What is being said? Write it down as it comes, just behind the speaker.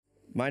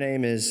My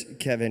name is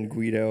Kevin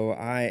Guido.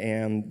 I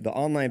am the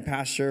online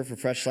pastor for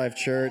Fresh Life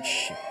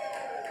Church,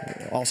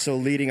 also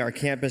leading our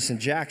campus in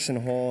Jackson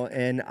Hole,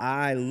 and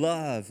I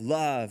love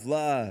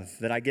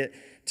that I get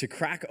to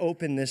crack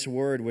open this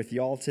word with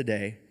y'all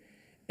today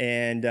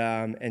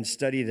and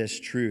study this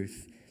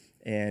truth.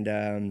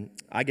 And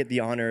I get the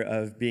honor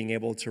of being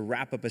able to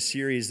wrap up a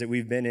series that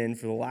we've been in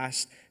for the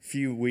last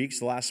few weeks,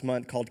 the last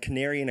month, called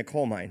Canary in a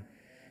Coal Mine.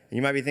 And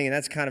you might be thinking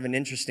that's kind of an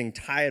interesting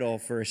title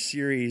for a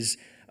series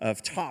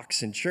of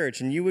talks in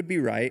church, and you would be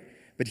right,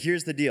 but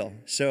here's the deal.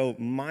 So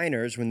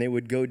miners, when they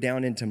would go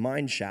down into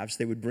mine shafts,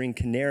 they would bring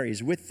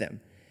canaries with them.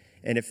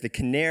 And if the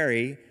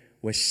canary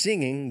was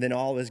singing, then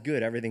all is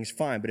good, everything's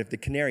fine. But if the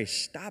canary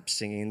stopped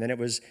singing, then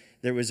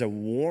there was a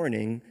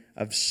warning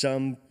of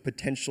some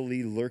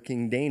potentially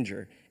lurking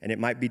danger, and it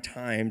might be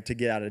time to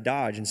get out of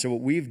Dodge. And so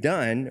what we've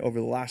done over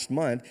the last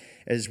month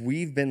is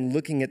we've been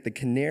looking at the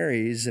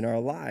canaries in our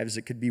lives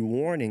that could be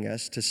warning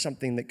us to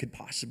something that could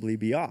possibly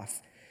be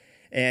off.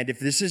 And if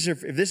this is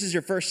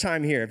your first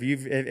time here,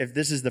 if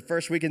this is the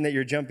first weekend that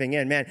you're jumping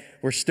in, man,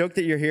 we're stoked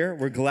that you're here.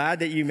 We're glad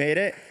that you made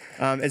it.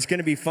 It's going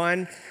to be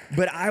fun.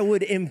 But I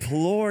would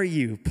implore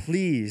you,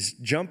 please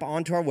jump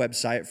onto our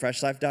website,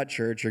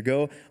 freshlife.church, or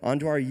go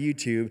onto our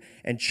YouTube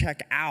and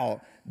check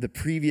out the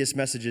previous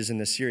messages in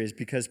this series,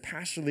 because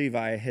Pastor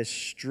Levi has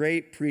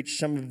straight preached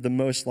some of the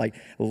most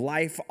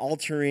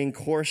life-altering,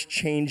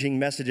 course-changing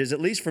messages,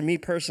 at least for me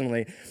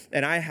personally,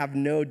 and I have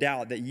no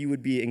doubt that you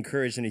would be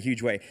encouraged in a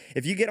huge way.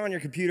 If you get on your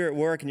computer at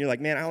work and you're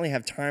like, man, I only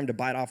have time to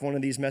bite off one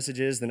of these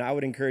messages, then I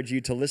would encourage you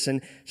to listen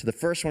to the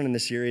first one in the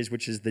series,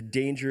 which is The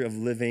Danger of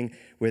Living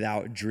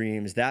Without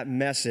Dreams. That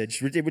message,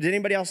 did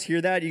anybody else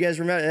hear that? You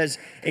guys remember? That's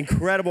an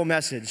incredible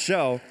message.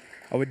 So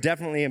I would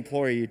definitely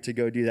implore you to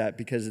go do that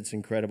because it's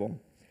incredible.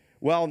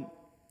 Well,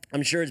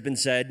 I'm sure it's been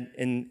said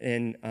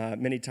in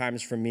many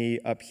times from me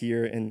up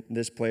here in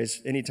this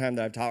place, anytime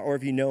that I've taught, or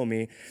if you know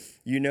me,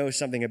 you know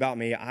something about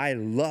me. I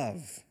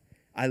love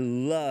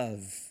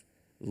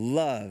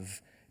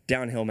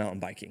downhill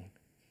mountain biking.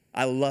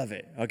 I love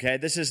it, okay?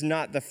 This is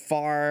not the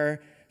far,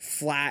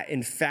 flat,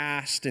 and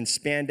fast, and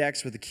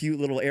spandex with a cute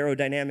little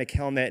aerodynamic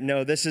helmet.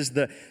 No, this is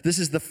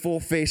the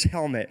full-face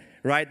helmet,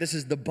 right? This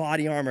is the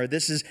body armor.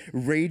 This is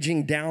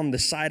raging down the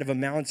side of a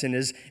mountain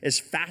as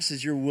fast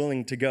as you're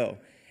willing to go.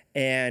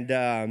 And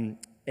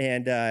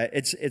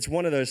it's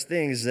one of those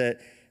things that,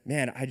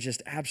 man, I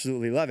just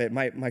absolutely love it.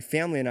 My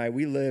family and I,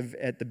 we live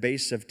at the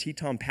base of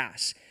Teton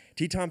Pass.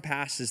 Teton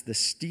Pass is the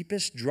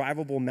steepest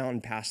drivable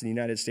mountain pass in the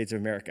United States of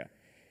America.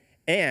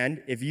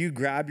 And if you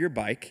grab your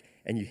bike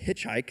and you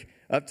hitchhike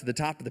up to the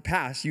top of the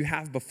pass, you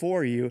have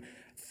before you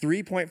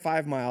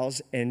 3.5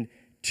 miles and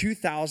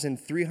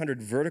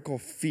 2,300 vertical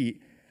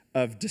feet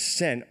of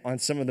descent on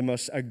some of the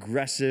most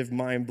aggressive,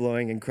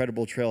 mind-blowing,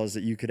 incredible trails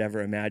that you could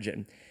ever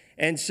imagine.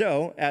 And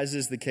so, as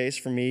is the case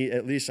for me,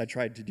 at least I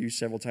tried to do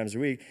several times a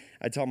week,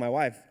 I told my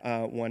wife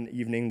one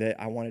evening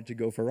that I wanted to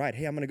go for a ride.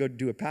 Hey, I'm going to go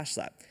do a pass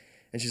lap.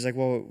 And she's like,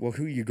 well,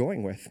 who are you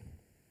going with?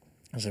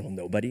 I said, well,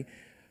 nobody.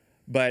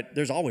 But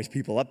there's always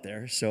people up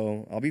there,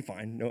 so I'll be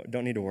fine. No,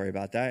 don't need to worry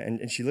about that.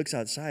 And she looks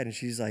outside, and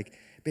she's like,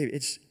 babe,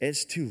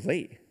 it's too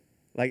late.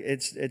 Like,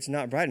 it's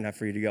not bright enough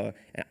for you to go.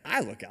 And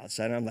I look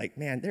outside, and I'm like,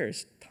 man,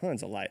 there's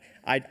tons of light.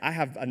 I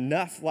have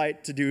enough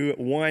light to do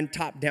one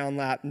top-down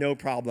lap, no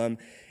problem.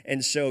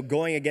 And so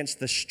going against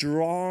the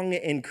strong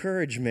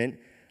encouragement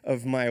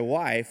of my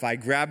wife, I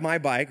grab my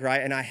bike,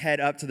 right, and I head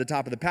up to the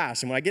top of the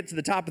pass. And when I get to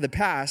the top of the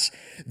pass,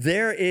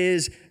 there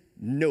is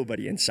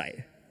nobody in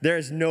sight.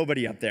 There's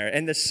nobody up there.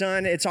 And the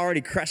sun, it's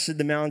already crested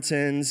the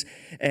mountains.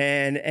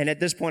 And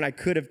at this point, I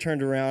could have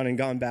turned around and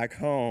gone back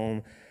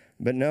home.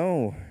 But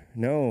no.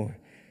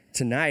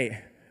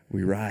 Tonight,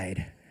 we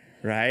ride,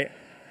 right?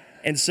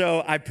 And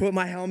so I put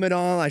my helmet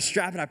on, I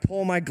strap it, I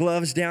pull my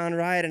gloves down,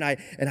 right? And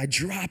I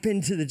drop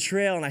into the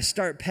trail and I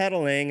start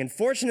pedaling. And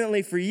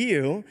fortunately for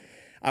you,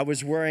 I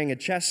was wearing a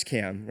chest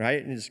cam,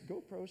 right? And just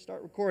GoPro,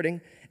 start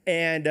recording.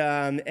 And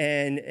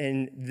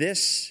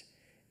this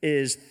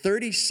is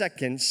 30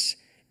 seconds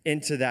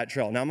into that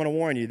trail. Now, I'm going to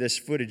warn you, this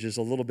footage is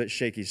a little bit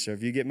shaky, so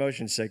if you get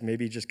motion sick,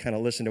 maybe just kind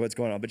of listen to what's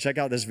going on. But check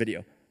out this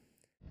video.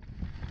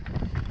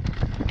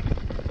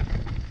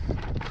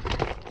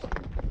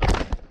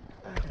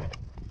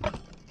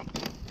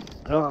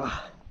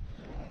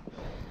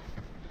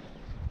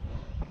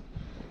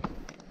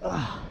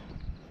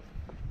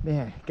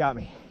 Man, got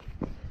me.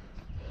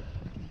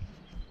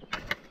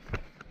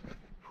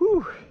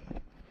 Whew.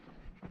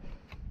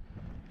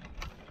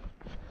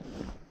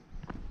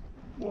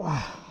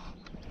 Wow.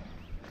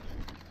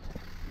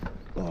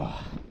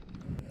 Oh.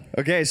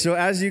 Okay, so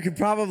as you can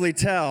probably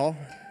tell,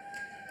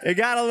 it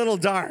got a little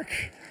dark.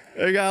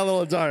 You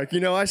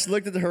know, I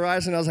looked at the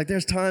horizon, I was like,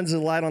 there's tons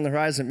of light on the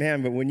horizon,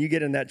 man, but when you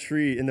get in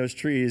those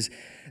trees,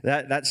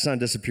 that sun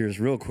disappears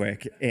real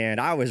quick. And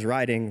I was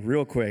riding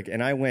real quick,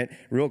 and I went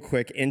real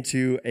quick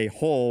into a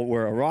hole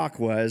where a rock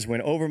was,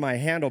 went over my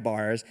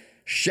handlebars,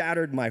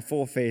 shattered my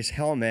full face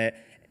helmet,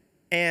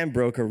 and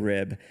broke a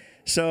rib.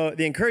 So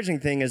the encouraging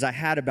thing is I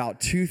had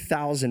about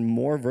 2,000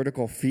 more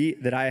vertical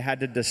feet that I had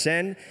to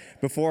descend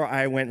before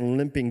I went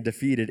limping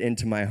defeated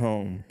into my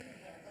home.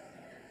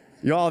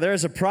 Y'all,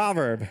 there's a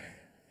proverb.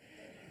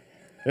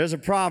 There's a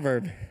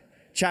proverb.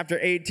 Chapter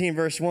 18,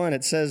 verse 1,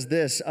 it says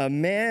this: a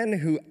man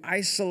who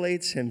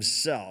isolates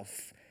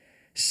himself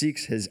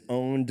seeks his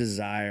own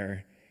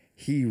desire.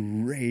 He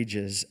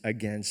rages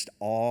against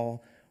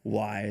all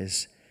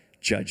wise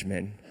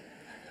judgment.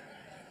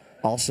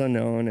 Also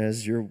known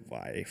as your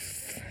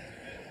wife.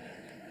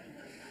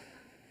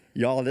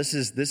 Y'all, this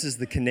is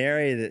the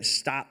canary that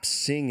stops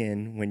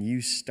singing when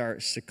you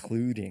start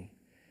secluding.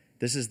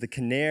 This is the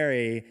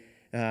canary,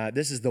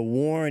 this is the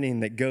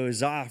warning that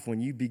goes off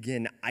when you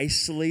begin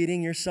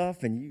isolating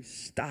yourself and you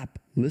stop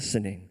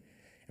listening.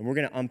 And we're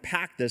going to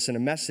unpack this in a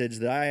message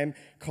that I am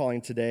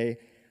calling today,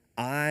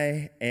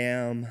 I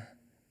Am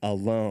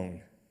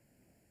Alone.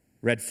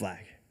 Red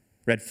flag,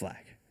 red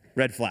flag,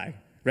 red flag,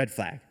 red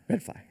flag,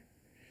 red flag.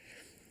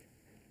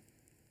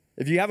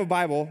 If you have a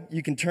Bible,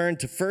 you can turn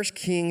to 1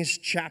 Kings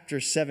chapter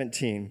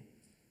 17.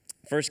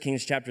 1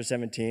 Kings chapter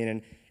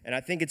 17, and I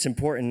think it's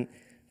important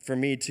for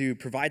me to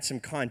provide some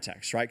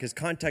context, right? Because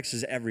context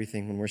is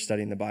everything when we're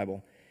studying the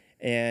Bible.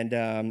 And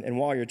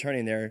while you're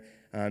turning there,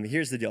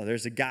 here's the deal.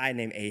 There's a guy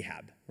named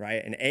Ahab,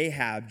 right? And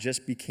Ahab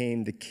just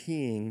became the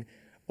king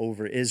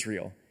over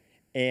Israel.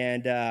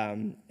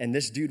 And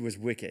this dude was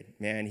wicked,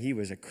 man. He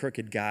was a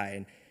crooked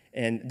guy.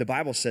 And the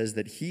Bible says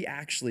that he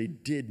actually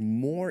did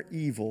more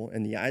evil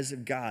in the eyes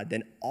of God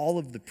than all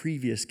of the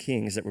previous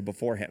kings that were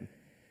before him.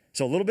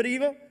 So a little bit of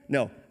evil?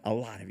 No, a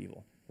lot of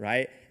evil,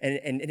 right?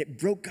 And it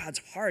broke God's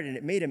heart and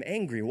it made him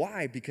angry.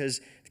 Why?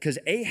 Because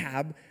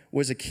Ahab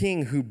was a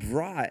king who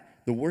brought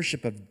the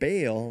worship of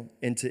Baal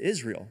into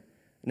Israel.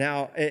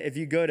 Now, if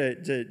you go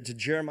to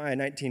Jeremiah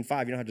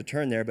 19:5, you don't have to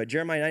turn there, but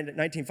Jeremiah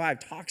 19:5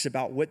 talks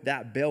about what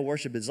that Baal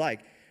worship is like.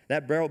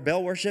 That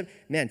Baal worship,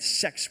 man,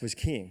 sex was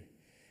king.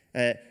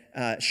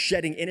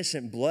 Shedding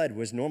innocent blood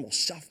was normal.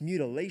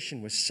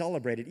 Self-mutilation was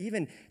celebrated.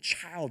 Even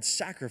child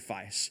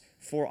sacrifice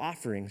for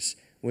offerings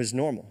was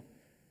normal,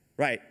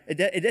 right?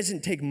 It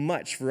doesn't take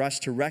much for us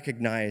to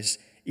recognize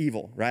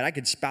evil, right? I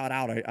could spout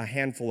out a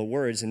handful of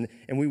words, and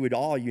we would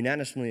all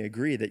unanimously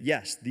agree that,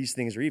 yes, these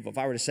things are evil. If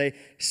I were to say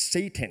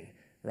Satan,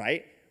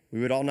 right, we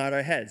would all nod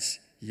our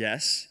heads.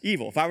 Yes,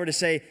 evil. If I were to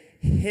say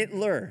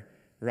Hitler,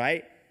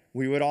 right,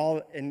 we would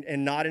all,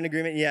 and nod in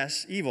agreement,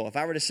 yes, evil. If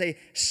I were to say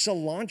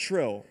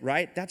cilantro,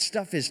 right, that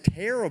stuff is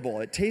terrible.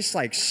 It tastes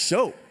like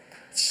soap.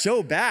 It's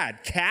so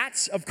bad.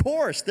 Cats, of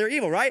course, they're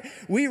evil, right?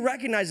 We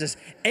recognize this.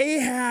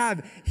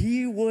 Ahab,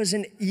 he was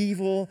an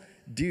evil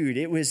dude.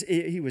 He was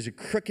a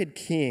crooked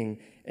king,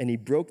 and he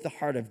broke the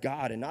heart of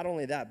God. And not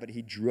only that, but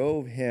he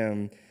drove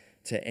him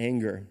to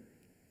anger.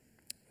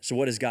 So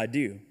what does God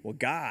do? Well,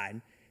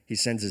 God, he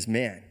sends his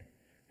man.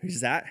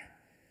 Who's that?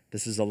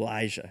 This is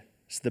Elijah.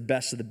 It's the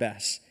best of the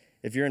best.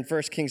 If you're in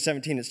 1 Kings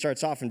 17, it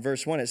starts off in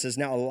verse 1. It says,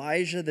 now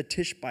Elijah the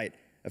Tishbite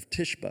of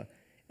Tishba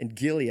in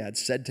Gilead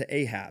said to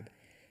Ahab,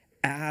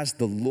 as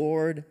the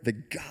Lord, the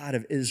God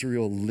of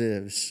Israel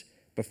lives,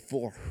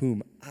 before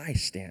whom I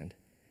stand,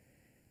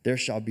 there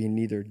shall be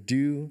neither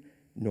dew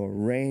nor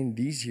rain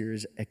these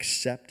years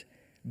except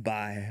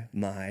by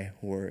my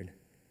word.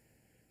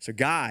 So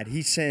God,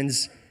 he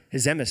sends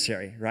his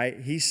emissary,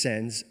 right? He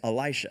sends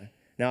Elisha.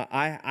 Now,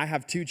 I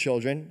have two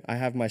children. I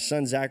have my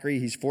son, Zachary.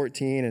 He's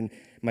 14, and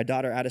my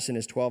daughter, Addison,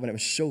 is 12, and it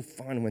was so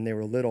fun when they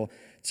were little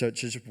to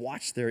just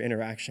watch their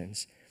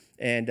interactions.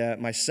 And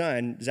my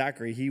son,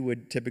 Zachary, he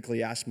would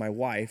typically ask my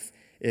wife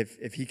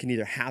if he can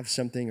either have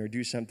something or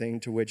do something,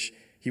 to which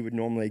he would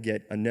normally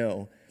get a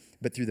no.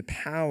 But through the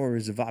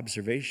powers of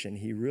observation,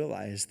 he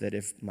realized that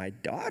if my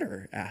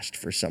daughter asked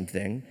for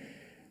something,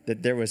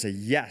 that there was a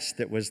yes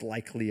that was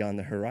likely on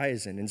the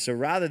horizon. And so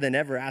rather than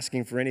ever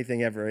asking for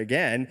anything ever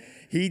again,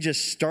 he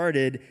just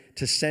started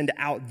to send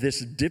out this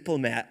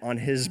diplomat on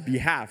his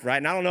behalf, right?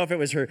 And I don't know if it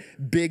was her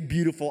big,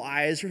 beautiful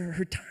eyes or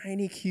her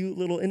tiny, cute,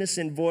 little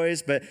innocent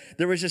voice, but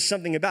there was just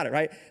something about it,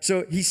 right?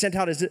 So he sent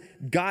out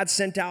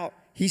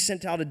he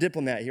sent out a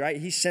diplomat, right?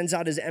 He sends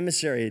out his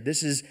emissary.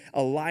 This is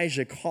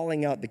Elijah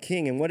calling out the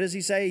king. And what does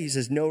he say? He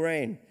says, no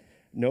rain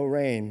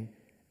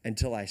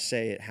until I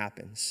say it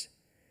happens.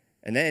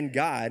 And then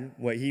God,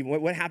 what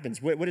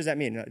happens? What does that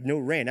mean? No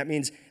rain. That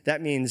means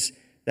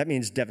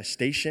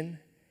devastation.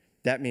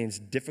 That means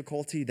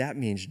difficulty. That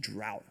means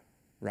drought,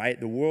 right?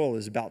 The world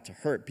is about to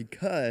hurt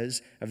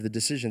because of the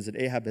decisions that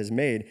Ahab has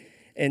made.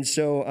 And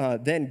so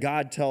then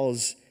God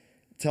tells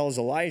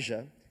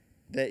Elijah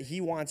that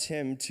he wants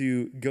him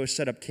to go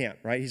set up camp,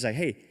 right? He's like,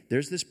 hey,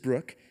 there's this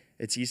brook.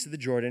 It's east of the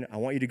Jordan. I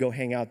want you to go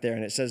hang out there.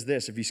 And it says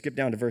this. If you skip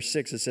down to verse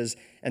 6, it says,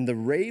 and the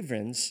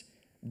ravens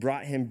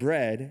brought him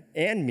bread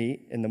and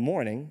meat in the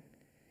morning,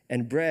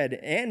 and bread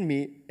and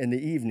meat in the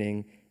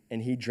evening,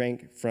 and he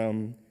drank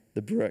from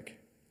the brook.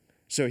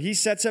 So he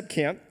sets up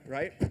camp,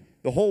 right?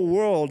 The whole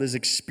world is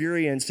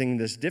experiencing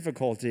this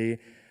difficulty,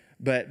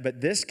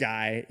 but this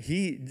guy,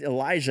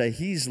 Elijah,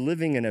 he's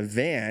living in a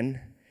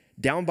van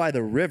down by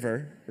the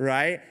river,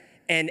 right?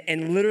 And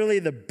literally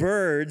the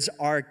birds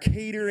are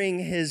catering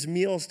his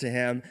meals to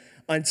him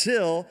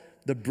until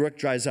the brook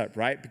dries up,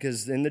 right?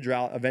 Because in the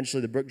drought, eventually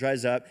the brook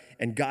dries up,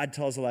 and God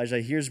tells Elijah,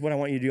 here's what I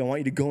want you to do. I want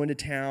you to go into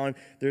town.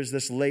 There's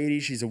this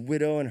lady, she's a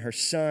widow, and her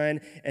son,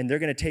 and they're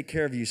going to take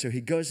care of you. So he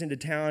goes into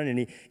town,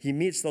 and he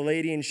meets the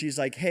lady, and she's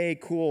like, hey,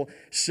 cool.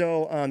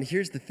 So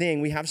here's the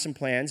thing. We have some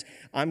plans.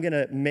 I'm going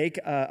to make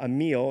a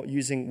meal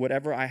using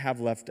whatever I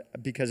have left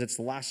because it's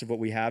the last of what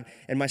we have,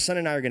 and my son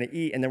and I are going to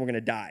eat, and then we're going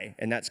to die,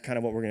 and that's kind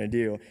of what we're going to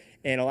do.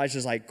 And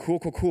Elijah's like,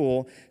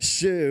 cool.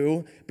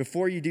 So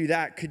before you do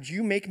that, could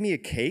you make me a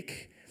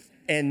cake?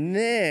 And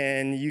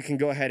then you can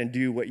go ahead and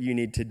do what you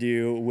need to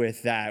do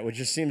with that, which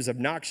just seems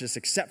obnoxious,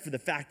 except for the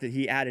fact that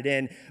he added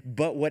in,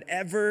 but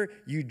whatever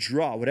you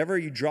draw,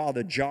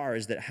 the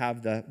jars that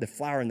have the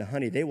flour and the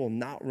honey, they will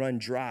not run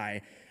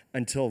dry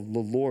until the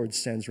Lord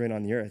sends rain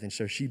on the earth. And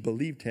so she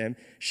believed him.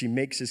 She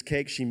makes his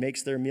cake. She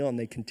makes their meal, and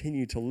they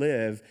continue to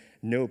live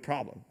no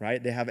problem,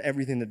 right? They have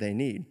everything that they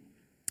need.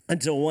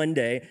 Until one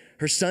day,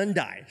 her son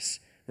dies,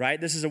 right?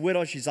 This is a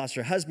widow. She's lost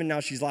her husband. Now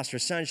she's lost her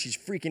son. She's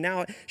freaking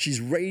out. She's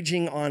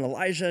raging on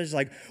Elijah. She's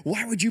like,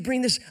 why would you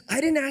bring this?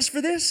 I didn't ask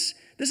for this.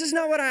 This is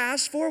not what I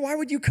asked for. Why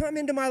would you come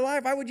into my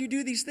life? Why would you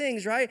do these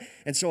things, right?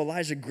 And so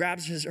Elijah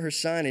grabs her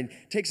son and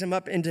takes him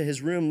up into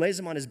his room, lays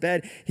him on his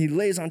bed. He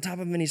lays on top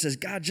of him, and he says,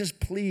 God, just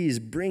please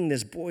bring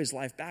this boy's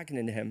life back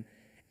into him.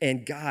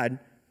 And God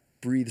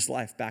breathes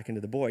life back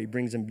into the boy. He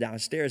brings him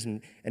downstairs,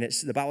 and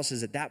the Bible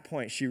says at that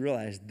point she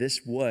realized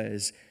this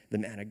was the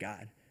man of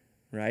God,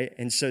 right?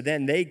 And so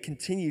then they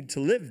continued to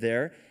live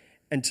there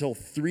until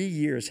 3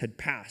 years had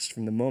passed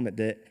from the moment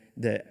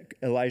that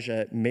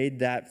Elijah made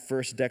that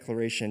first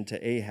declaration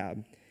to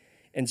Ahab.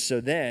 And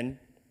so then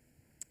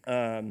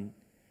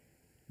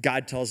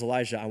God tells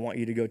Elijah, I want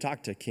you to go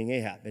talk to King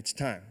Ahab. It's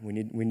time. We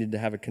need to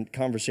have a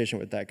conversation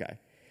with that guy.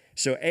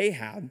 So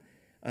Ahab,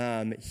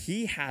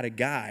 he had a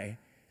guy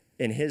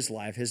in his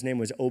life. His name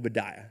was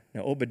Obadiah.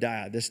 Now,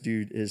 Obadiah, this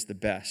dude is the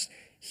best.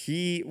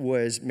 He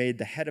was made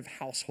the head of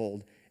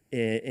household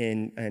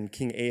in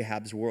King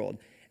Ahab's world.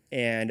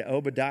 And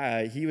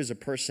Obadiah, he was a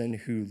person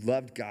who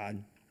loved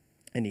God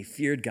and he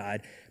feared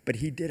God, but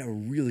he did a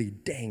really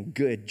dang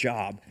good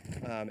job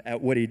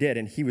at what he did.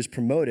 And he was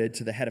promoted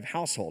to the head of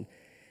household.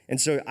 And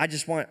so I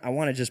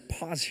want to just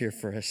pause here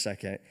for a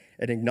second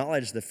and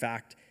acknowledge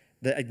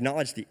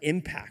the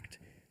impact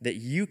that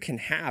you can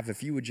have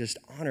if you would just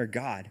honor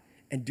God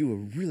and do a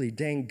really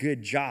dang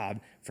good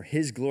job for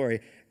his glory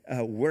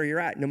where you're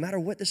at, no matter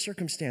what the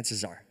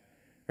circumstances are,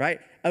 right?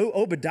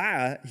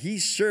 Obadiah,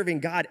 he's serving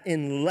God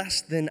in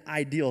less than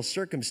ideal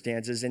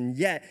circumstances, and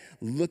yet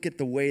look at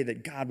the way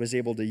that God was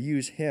able to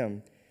use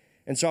him.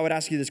 And so I would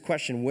ask you this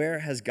question: where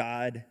has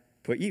God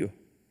put you,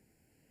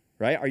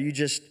 right? Are you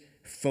just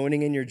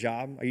phoning in your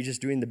job? Are you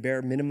just doing the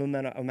bare minimum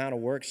amount of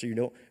work so you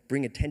don't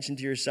bring attention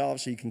to yourself,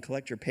 so you can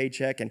collect your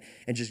paycheck and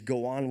just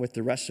go on with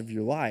the rest of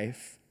your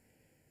life?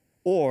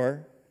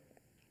 Or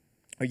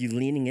are you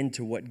leaning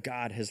into what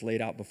God has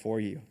laid out before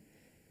you?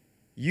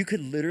 You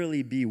could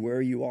literally be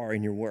where you are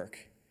in your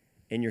work,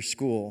 in your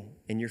school,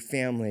 in your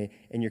family,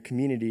 in your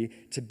community,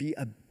 to be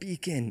a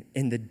beacon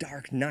in the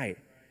dark night,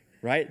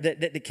 right?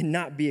 That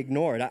cannot be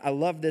ignored. I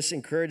love this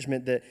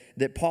encouragement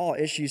that Paul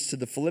issues to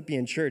the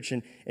Philippian church.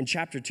 In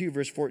chapter 2,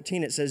 verse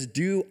 14, it says,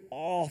 do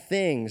all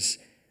things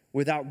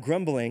without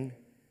grumbling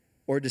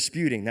or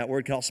disputing. That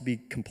word could also be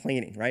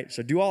complaining, right?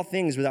 So do all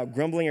things without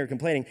grumbling or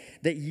complaining,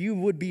 that you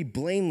would be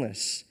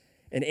blameless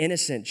and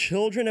innocent,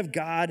 children of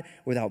God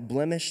without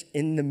blemish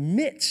in the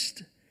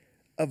midst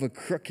of a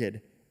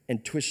crooked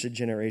and twisted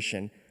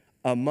generation,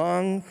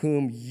 among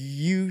whom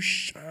you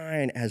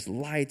shine as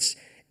lights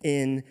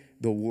in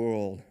the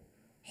world,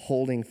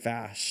 holding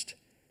fast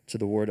to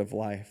the word of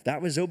life.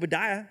 That was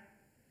Obadiah,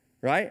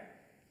 right?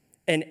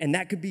 And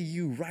that could be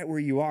you right where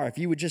you are. If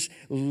you would just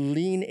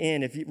lean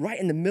in, if you right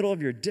in the middle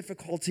of your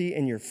difficulty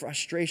and your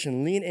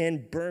frustration, lean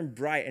in, burn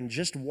bright, and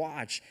just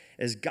watch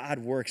as God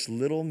works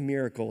little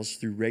miracles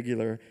through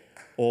regular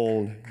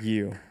old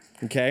you,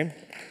 okay?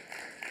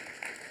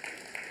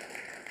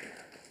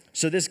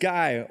 So this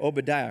guy,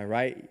 Obadiah,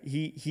 right,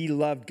 he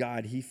loved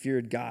God. He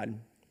feared God.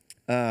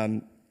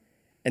 And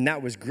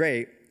that was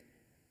great.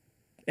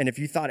 And if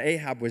you thought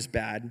Ahab was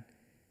bad,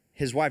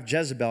 his wife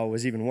Jezebel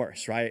was even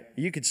worse, right?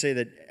 You could say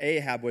that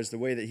Ahab was the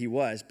way that he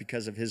was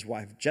because of his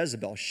wife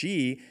Jezebel.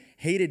 She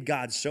hated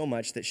God so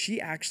much that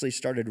she actually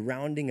started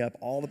rounding up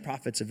all the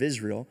prophets of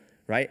Israel,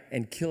 right,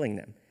 and killing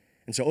them.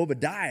 And so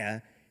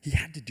Obadiah, he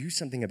had to do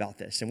something about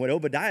this. And what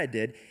Obadiah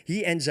did,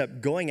 he ends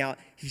up going out,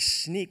 he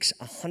sneaks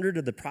 100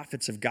 of the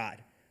prophets of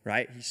God,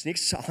 right? He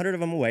sneaks 100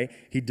 of them away.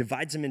 He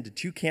divides them into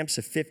 2 camps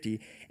of 50,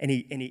 and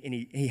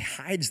he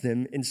hides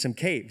them in some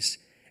caves.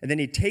 And then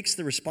he takes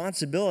the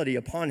responsibility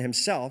upon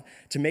himself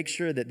to make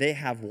sure that they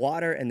have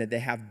water and that they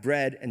have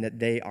bread and that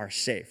they are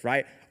safe,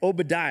 right?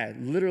 Obadiah,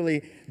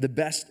 literally the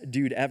best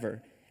dude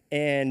ever.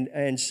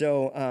 And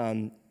so,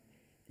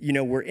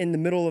 we're in the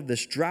middle of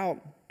this drought.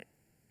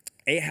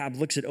 Ahab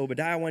looks at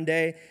Obadiah one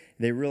day.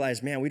 They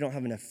realize, man, we don't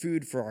have enough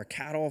food for our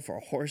cattle, for our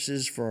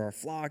horses, for our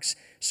flocks.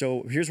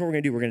 So here's what we're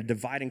going to do. We're going to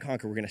divide and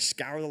conquer. We're going to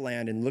scour the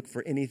land and look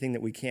for anything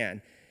that we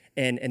can.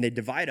 And they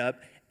divide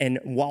up, And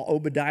while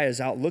Obadiah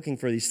is out looking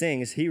for these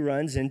things, he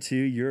runs into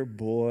your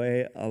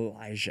boy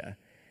Elijah.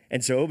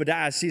 And so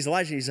Obadiah sees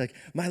Elijah. He's like,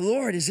 my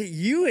Lord, is it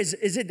you? Is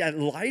it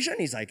Elijah? And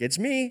he's like, it's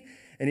me.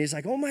 And he's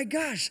like, oh my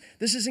gosh,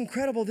 this is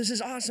incredible. This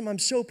is awesome. I'm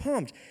so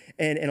pumped.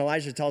 And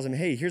Elijah tells him,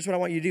 hey, here's what I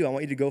want you to do. I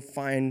want you to go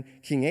find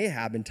King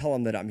Ahab and tell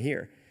him that I'm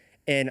here.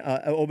 And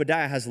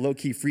Obadiah has a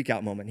low-key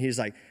freak-out moment. He's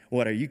like,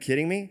 what, are you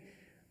kidding me?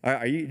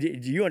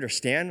 Do you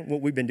understand what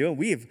we've been doing?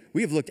 We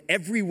have looked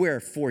everywhere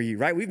for you,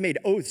 right? We've made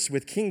oaths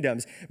with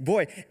kingdoms.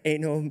 Boy,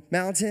 ain't no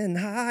mountain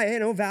high,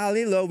 ain't no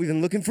valley low. We've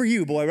been looking for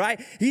you, boy, right?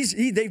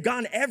 They've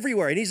gone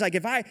everywhere. And he's like,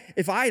 if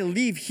I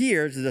leave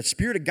here, the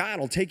Spirit of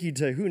God will take you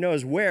to who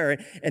knows where.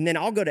 And then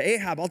I'll go to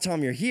Ahab. I'll tell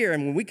him you're here.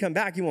 And when we come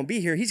back, you won't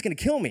be here. He's going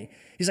to kill me.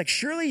 He's like,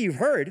 surely you've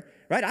heard,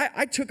 right?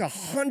 I took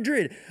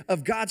 100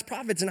 of God's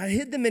prophets and I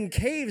hid them in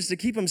caves to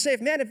keep them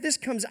safe. Man, if this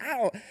comes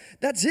out,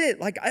 that's it.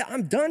 Like,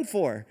 I'm done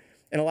for.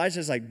 And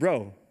Elijah's like,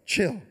 bro,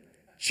 chill.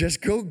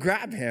 Just go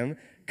grab him,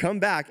 come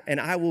back,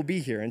 and I will be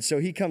here. And so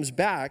he comes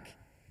back,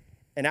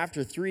 and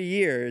after 3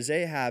 years,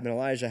 Ahab and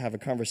Elijah have a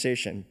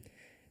conversation.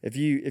 If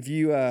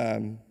you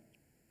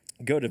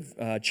go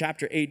to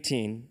chapter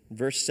 18,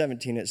 verse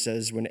 17, it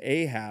says, when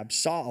Ahab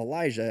saw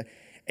Elijah,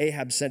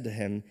 Ahab said to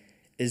him,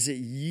 is it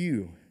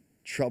you,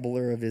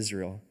 troubler of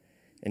Israel?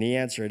 And he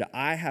answered,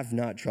 I have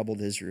not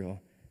troubled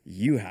Israel.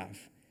 You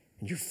have.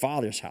 In your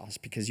father's house,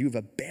 because you have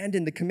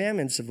abandoned the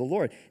commandments of the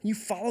Lord. You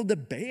followed the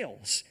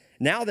Baals.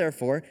 Now,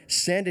 therefore,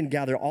 send and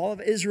gather all of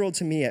Israel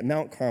to me at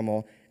Mount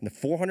Carmel, and the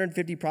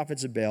 450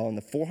 prophets of Baal and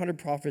the 400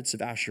 prophets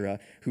of Asherah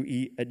who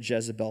eat at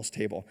Jezebel's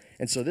table.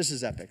 And so this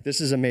is epic.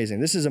 This is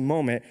amazing. This is a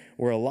moment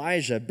where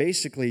Elijah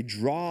basically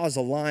draws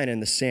a line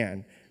in the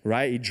sand,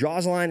 right? He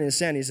draws a line in the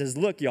sand. He says,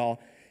 look, y'all,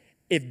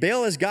 if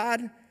Baal is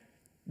God,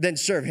 then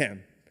serve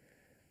him.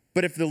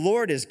 But if the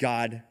Lord is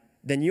God,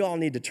 then you all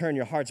need to turn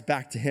your hearts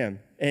back to him.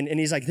 And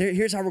he's like,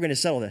 here's how we're going to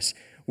settle this.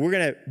 We're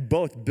going to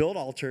both build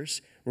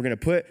altars. We're going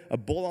to put a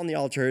bull on the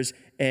altars,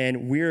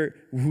 and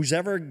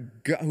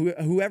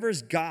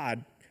whoever's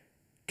God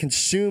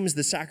consumes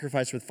the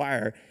sacrifice with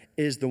fire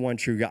is the one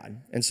true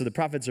God. And so the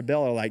prophets of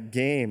Baal are like,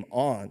 game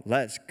on,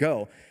 let's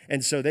go.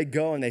 And so they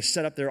go and they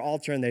set up their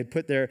altar and they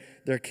put their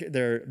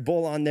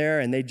bull on there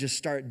and they just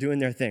start doing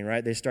their thing,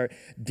 right? They start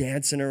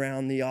dancing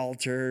around the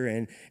altar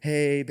and,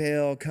 hey,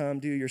 Baal, come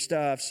do your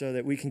stuff so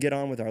that we can get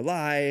on with our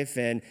life.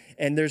 And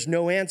there's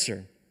no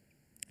answer.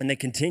 And they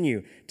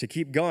continue to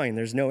keep going.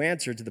 There's no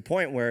answer to the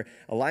point where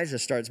Elijah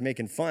starts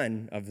making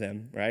fun of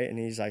them, right? And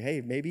he's like,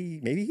 hey,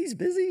 maybe he's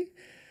busy.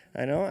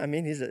 I know. I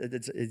mean,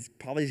 it's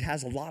probably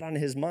has a lot on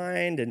his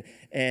mind, and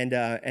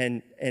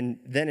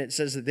then it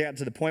says that they got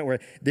to the point where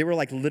they were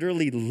like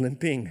literally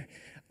limping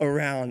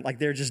around, like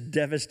they're just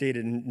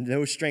devastated and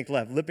no strength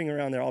left, limping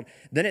around their altar.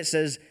 Then it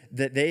says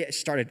that they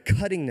started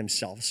cutting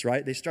themselves,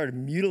 right? They started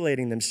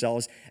mutilating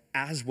themselves,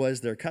 as was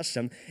their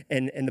custom,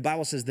 and the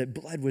Bible says that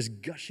blood was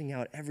gushing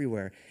out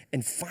everywhere.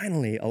 And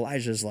finally,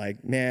 Elijah's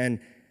like, man,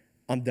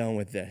 I'm done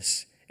with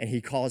this. And he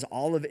calls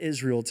all of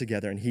Israel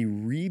together, and he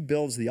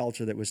rebuilds the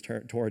altar that was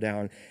tore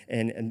down,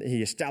 and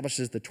he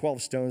establishes the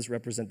 12 stones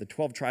represent the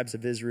 12 tribes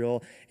of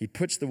Israel. He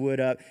puts the wood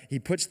up. He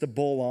puts the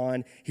bull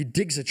on. He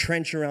digs a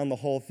trench around the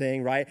whole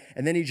thing, right?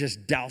 And then he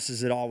just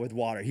douses it all with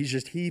water. He's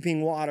just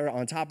heaping water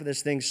on top of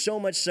this thing, so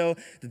much so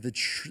that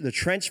the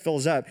trench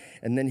fills up,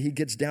 and then he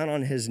gets down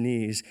on his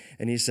knees,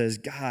 and he says,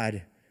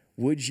 God,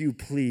 would you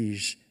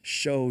please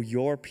show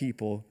your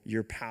people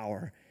your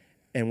power?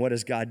 And what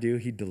does God do?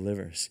 He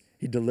delivers.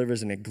 He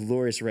delivers in a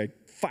glorious array.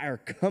 Fire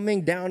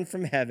coming down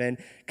from heaven,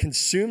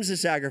 consumes the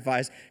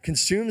sacrifice,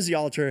 consumes the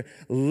altar,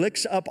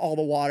 licks up all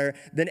the water.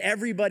 Then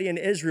everybody in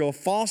Israel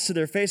falls to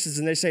their faces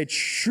and they say,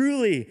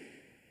 truly,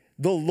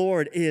 the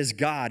Lord is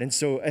God. And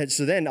so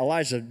then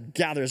Elijah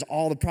gathers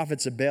all the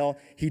prophets of Baal.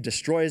 He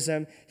destroys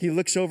them. He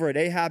looks over at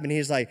Ahab and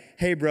he's like,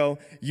 hey, bro,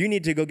 you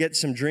need to go get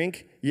some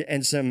drink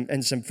and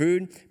some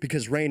food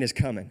because rain is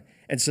coming.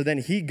 And so then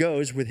he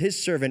goes with his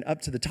servant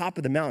up to the top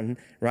of the mountain,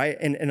 right?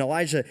 And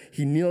Elijah,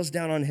 he kneels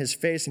down on his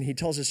face and he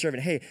tells his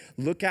servant, hey,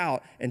 look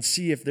out and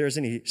see if there's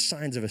any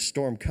signs of a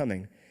storm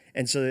coming.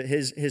 And so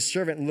his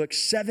servant looks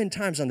 7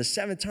 times. On the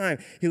 7th time,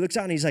 he looks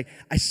out and he's like,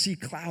 I see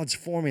clouds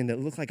forming that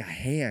look like a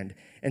hand.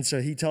 And so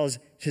he tells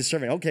his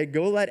servant, okay,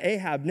 go let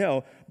Ahab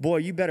know, boy,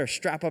 you better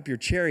strap up your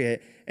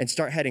chariot and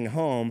start heading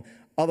home.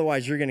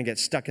 Otherwise, you're going to get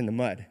stuck in the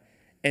mud.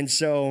 And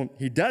so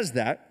he does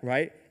that,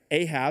 right?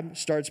 Ahab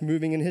starts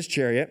moving in his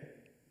chariot.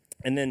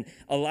 And then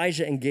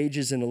Elijah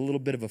engages in a little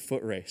bit of a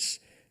foot race.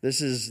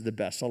 This is the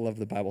best. I love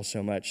the Bible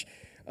so much.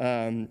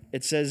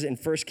 It says in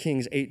 1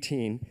 Kings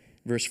 18,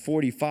 verse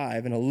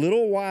 45, and a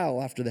little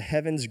while after the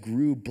heavens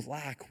grew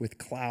black with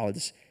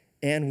clouds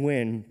and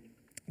wind,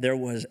 there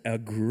was a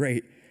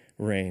great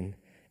rain.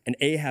 And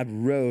Ahab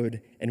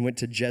rode and went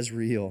to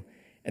Jezreel.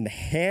 And the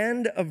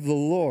hand of the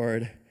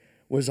Lord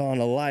was on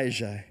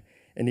Elijah.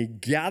 And he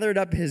gathered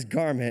up his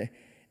garment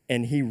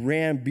and he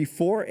ran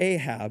before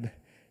Ahab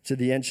to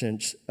the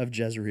entrance of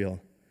Jezreel.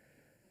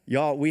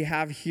 Y'all, we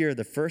have here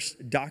the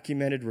first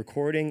documented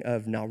recording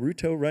of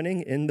Naruto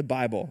running in the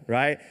Bible,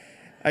 right?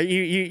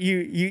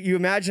 You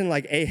imagine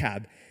like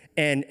Ahab,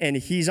 and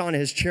he's on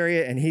his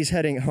chariot and he's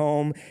heading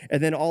home.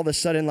 And then all of a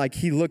sudden, like,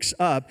 he looks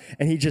up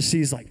and he just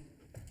sees, like,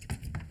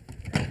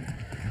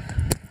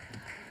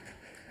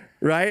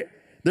 right?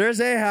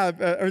 There's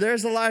Ahab, or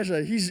there's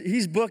Elijah.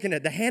 He's booking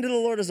it. The hand of the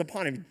Lord is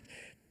upon him.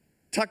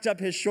 Tucked up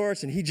his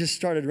shorts, and he just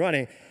started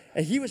running.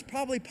 And he was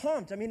probably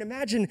pumped. I mean,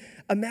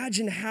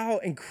 imagine how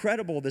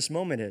incredible this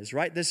moment is,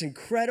 right? This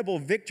incredible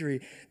victory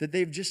that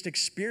they've just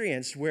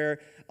experienced where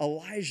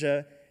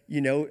Elijah,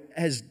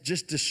 has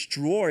just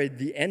destroyed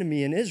the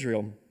enemy in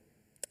Israel.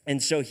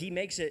 And so he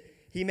makes it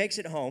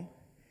home.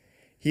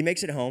 He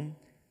makes it home.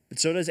 But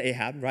so does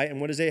Ahab, right? And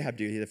what does Ahab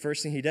do? The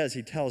first thing he does,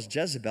 he tells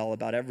Jezebel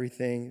about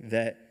everything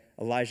that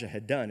Elijah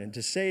had done. And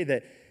to say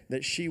that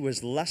she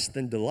was less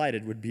than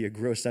delighted would be a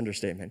gross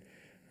understatement,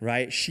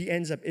 right? She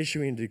ends up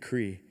issuing a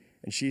decree,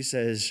 and she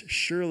says,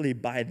 surely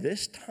by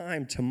this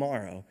time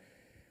tomorrow,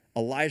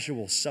 Elijah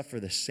will suffer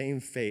the same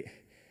fate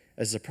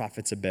as the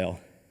prophets of Baal.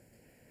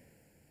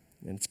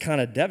 And it's kind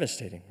of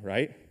devastating,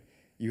 right?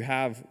 You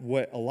have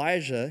what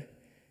Elijah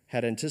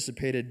had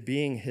anticipated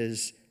being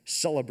his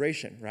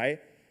celebration, right?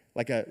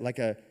 Like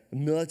a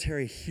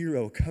military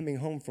hero coming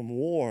home from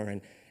war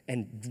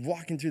and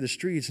walking through the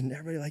streets, and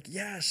everybody like,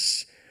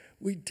 yes,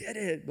 we did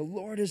it. The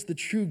Lord is the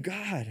true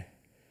God.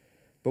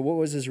 But what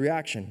was his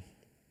reaction?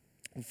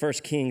 In 1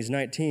 Kings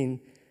 19,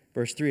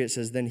 verse 3, it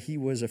says, then he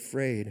was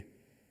afraid,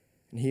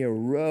 and he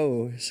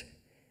arose,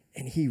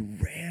 and he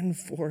ran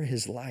for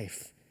his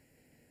life.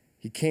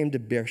 He came to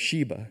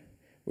Beersheba,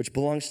 which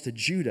belongs to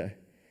Judah,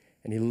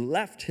 and he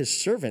left his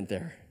servant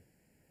there.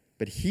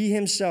 But he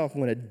himself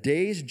went a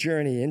day's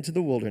journey into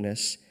the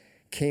wilderness,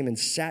 came and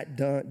sat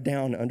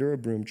down under a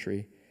broom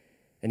tree,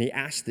 and he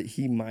asked that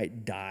he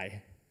might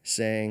die,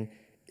 saying,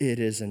 it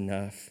is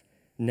enough.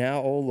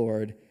 Now, O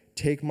Lord,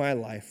 take my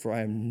life, for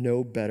I am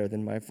no better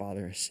than my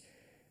father's.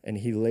 And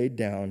he laid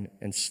down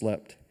and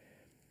slept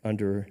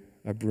under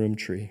a broom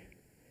tree.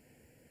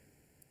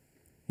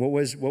 What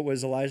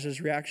was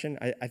Elijah's reaction?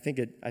 I think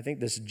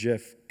this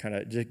GIF kind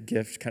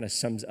of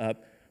sums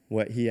up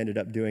what he ended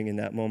up doing in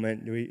that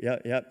moment.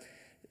 Yep.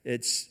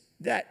 It's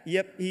that,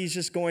 he's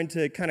just going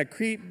to kind of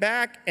creep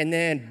back, and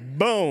then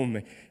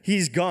boom,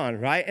 he's gone,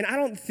 right? And I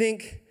don't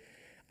think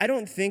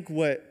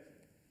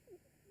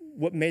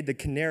what made the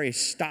canary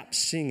stop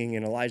singing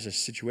in Elijah's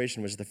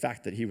situation was the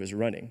fact that he was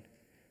running,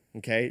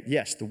 okay?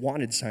 Yes, the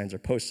wanted signs are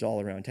posted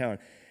all around town.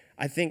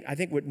 I think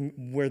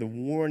where the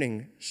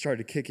warning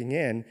started kicking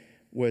in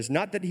was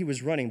not that he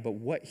was running, but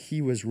what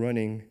he was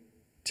running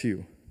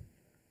to.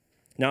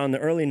 Now, in the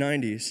early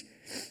 90s,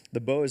 the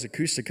Bose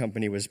Acoustic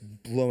Company was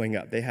blowing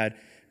up.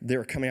 They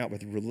were coming out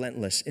with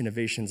relentless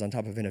innovations on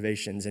top of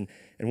innovations. And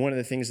one of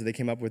the things that they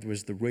came up with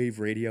was the Wave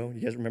Radio. You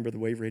guys remember the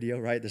Wave Radio,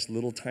 right? This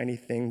little tiny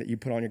thing that you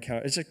put on your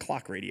counter. It's a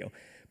clock radio,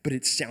 but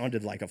it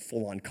sounded like a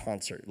full-on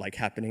concert, like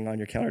happening on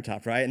your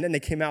countertop, right? And then they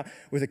came out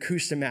with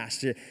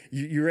Acoustimask.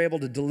 You were able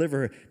to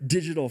deliver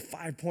digital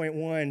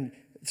 5.1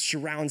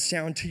 surround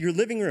sound to your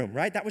living room,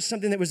 right? That was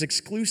something that was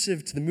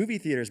exclusive to the movie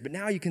theaters, but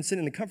now you can sit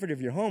in the comfort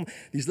of your home,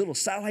 these little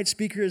satellite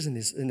speakers and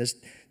this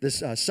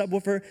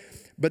subwoofer.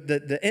 But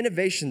the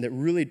innovation that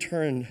really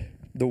turned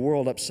the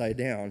world upside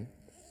down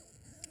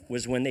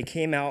was when they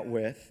came out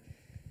with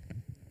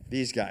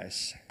these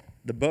guys,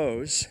 the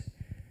Bose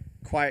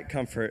Quiet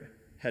Comfort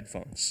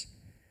headphones.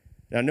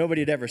 Now,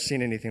 nobody had ever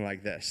seen anything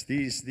like this.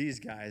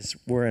 These guys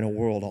were in a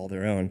world all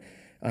their own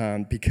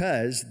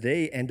because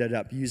they ended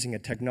up using a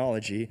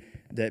technology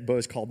that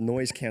Bose called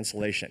noise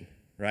cancellation,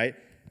 right?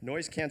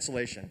 Noise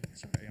cancellation.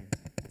 Sorry, I'm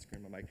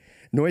screwing my mic.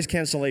 Noise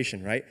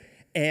cancellation, right?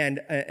 And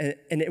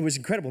it was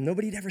incredible.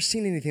 Nobody had ever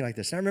seen anything like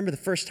this. And I remember the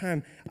first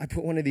time I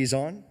put one of these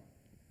on.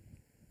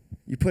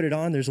 You put it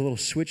on, there's a little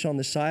switch on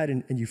the side,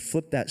 and you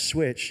flip that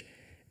switch,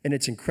 and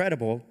it's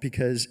incredible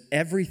because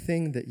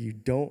everything that you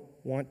don't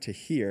want to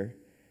hear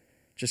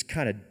just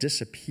kind of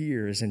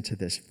disappears into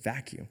this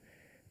vacuum.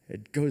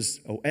 It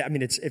goes,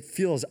 it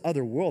feels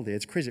otherworldly.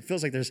 It's crazy. It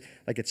feels like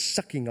it's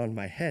sucking on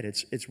my head.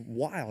 It's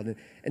wild.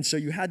 And so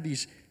you had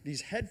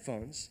these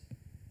headphones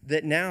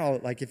that now,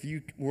 like if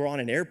you were on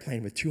an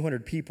airplane with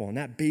 200 people and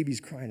that baby's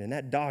crying and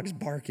that dog's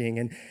barking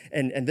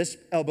and this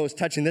elbow's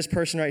touching this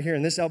person right here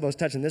and this elbow's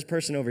touching this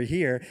person over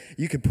here,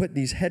 you could put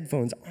these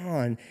headphones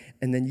on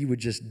and then you would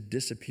just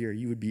disappear.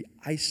 You would be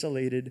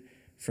isolated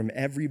from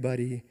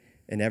everybody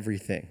and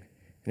everything.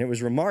 And it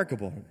was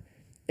remarkable.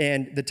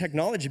 And the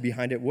technology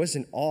behind it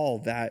wasn't all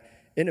that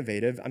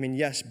innovative. I mean,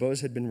 yes,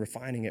 Bose had been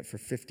refining it for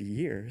 50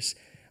 years.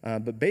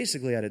 But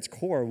basically at its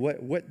core,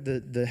 what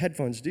the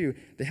headphones do,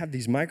 they have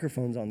these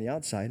microphones on the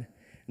outside,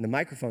 and the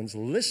microphones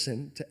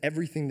listen to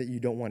everything that you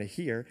don't want to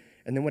hear,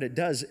 and then what it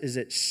does is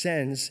it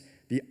sends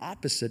the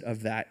opposite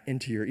of that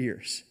into your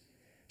ears.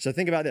 So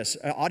think about this.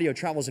 Audio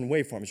travels in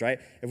waveforms, right?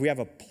 If we have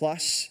a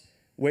plus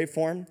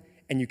waveform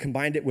and you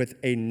combined it with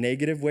a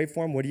negative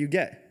waveform, what do you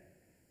get?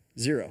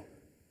 Zero.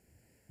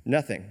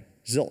 Nothing.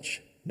 Zilch.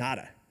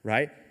 Nada,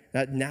 right?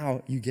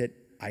 Now you get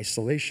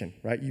isolation,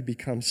 right? You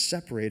become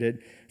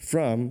separated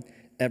from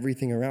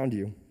everything around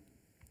you.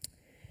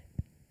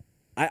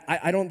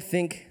 I don't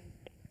think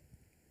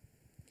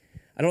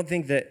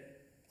that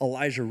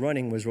Elijah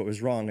running was what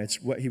was wrong.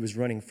 It's what he was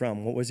running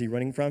from. What was he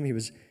running from? He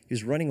was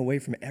running away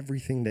from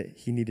everything that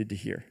he needed to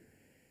hear.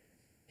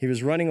 He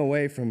was running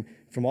away from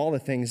all the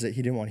things that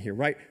he didn't want to hear,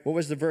 right? What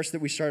was the verse that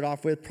we started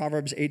off with?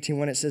 Proverbs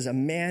 18:1. It says, a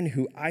man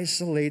who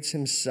isolates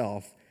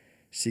himself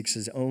seeks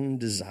his own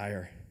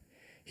desire.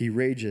 He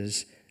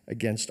rages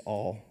against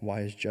all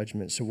wise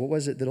judgment. So what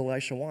was it that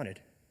Elisha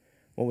wanted?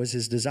 What was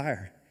his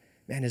desire?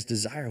 Man, his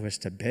desire was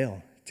to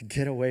bail, to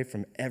get away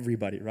from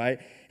everybody, right?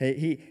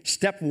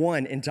 Step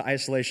one into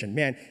isolation.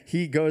 Man,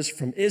 he goes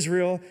from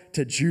Israel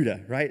to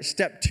Judah, right?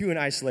 Step two in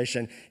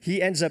isolation.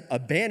 He ends up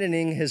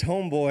abandoning his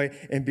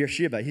homeboy in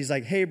Beersheba. He's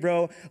like, hey,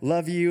 bro,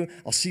 love you.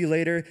 I'll see you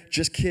later.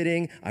 Just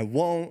kidding. I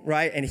won't,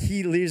 right? And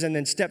he leaves. And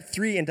then step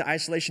three into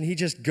isolation, he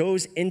just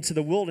goes into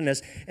the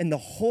wilderness. And the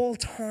whole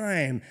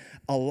time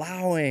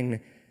allowing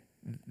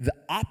the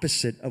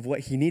opposite of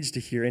what he needs to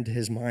hear into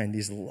his mind,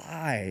 these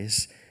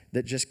lies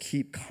that just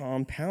keep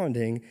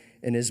compounding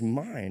in his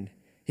mind.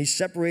 He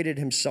separated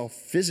himself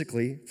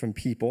physically from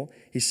people.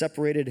 He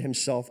separated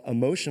himself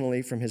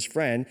emotionally from his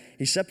friend.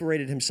 He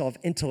separated himself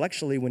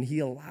intellectually when he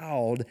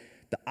allowed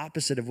the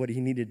opposite of what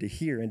he needed to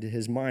hear into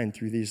his mind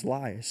through these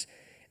lies.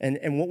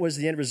 And what was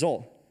the end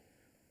result?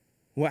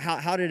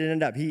 How did it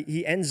end up?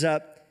 He ends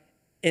up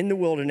in the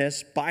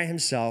wilderness by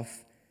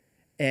himself,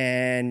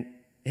 and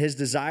his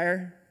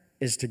desire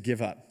is to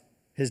give up.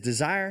 His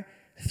desire,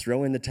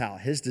 throw in the towel.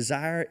 His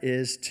desire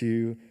is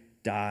to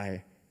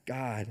die.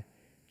 God,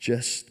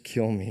 just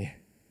kill me.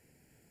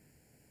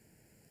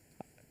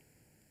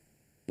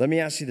 Let me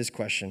ask you this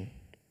question.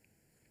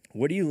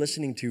 What are you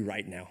listening to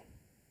right now?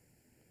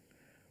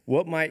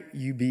 What might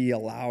you be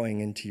allowing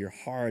into your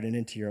heart and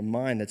into your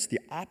mind that's the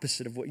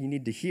opposite of what you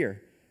need to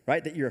hear,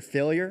 right? That you're a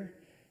failure,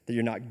 that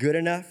you're not good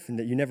enough, and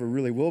that you never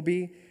really will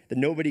be, that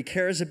nobody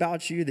cares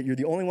about you, that you're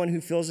the only one who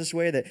feels this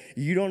way, that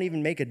you don't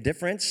even make a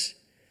difference,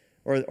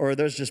 or are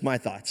those just my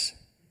thoughts,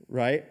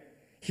 right?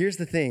 Here's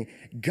the thing.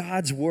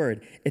 God's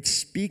word, it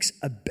speaks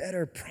a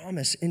better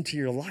promise into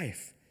your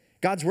life.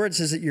 God's word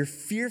says that you're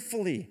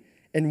fearfully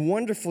and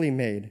wonderfully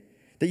made,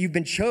 that you've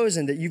been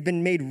chosen, that you've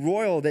been made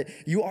royal, that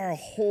you are a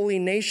holy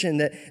nation,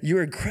 that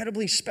you're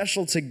incredibly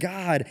special to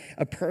God,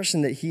 a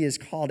person that he has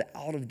called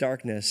out of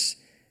darkness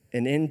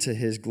and into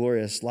his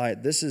glorious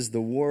light. This is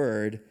the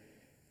word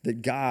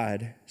that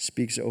God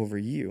speaks over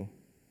you.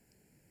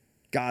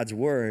 God's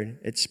word,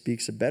 it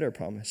speaks a better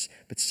promise.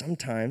 But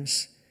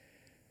sometimes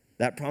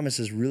that promise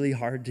is really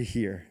hard to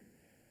hear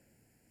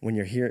when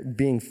you're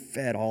being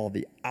fed all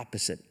the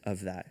opposite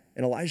of that.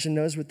 And Elijah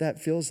knows what that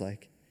feels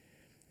like.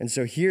 And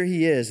so here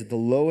he is at the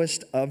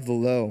lowest of the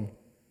low.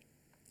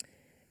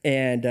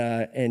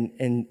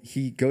 And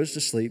he goes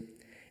to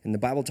sleep. And the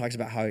Bible talks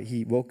about how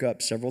he woke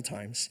up several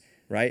times,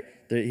 right?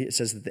 It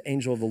says that the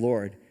angel of the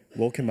Lord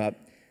woke him up,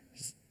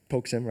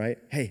 pokes him, right?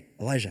 Hey,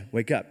 Elijah,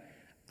 wake up.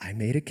 I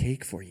made a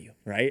cake for you,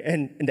 right?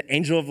 And the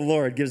angel of the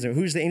Lord gives him,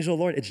 who's the angel of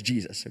the Lord? It's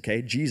Jesus,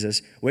 okay?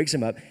 Jesus wakes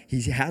him up.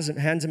 He hands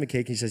him a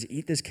cake. He says,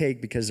 eat this cake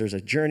because there's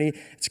a journey.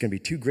 It's going to be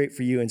too great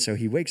for you. And so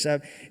he wakes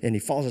up and he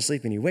falls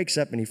asleep and he wakes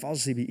up and he falls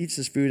asleep. He eats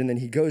this food and then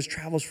he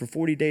travels for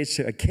 40 days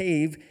to a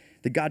cave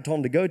that God told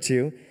him to go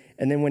to.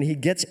 And then when he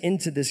gets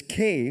into this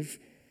cave,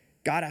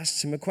 God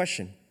asks him a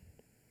question.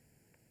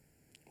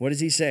 What does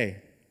he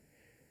say?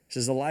 He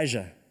says,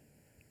 Elijah,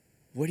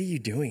 what are you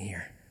doing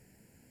here?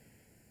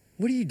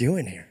 What are you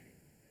doing here?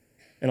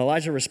 And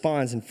Elijah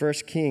responds in 1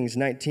 Kings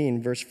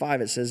 19, verse 5,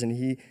 it says, in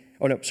 1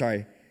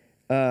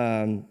 Kings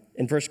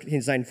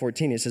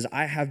 9:14, it says,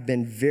 I have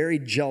been very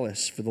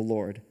jealous for the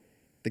Lord,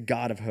 the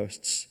God of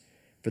hosts.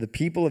 For the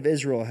people of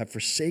Israel have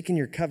forsaken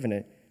your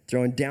covenant,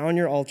 thrown down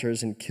your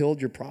altars, and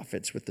killed your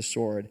prophets with the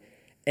sword.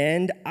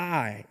 And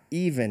I,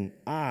 even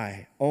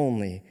I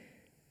only,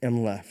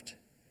 am left,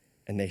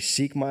 and they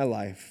seek my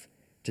life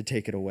to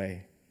take it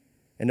away.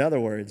 In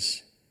other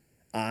words,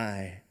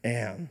 I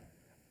am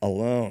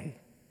alone.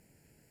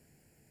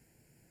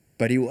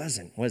 But he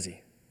wasn't, was he?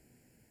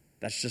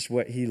 That's just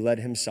what he led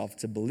himself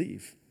to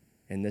believe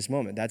in this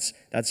moment. That's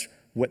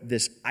what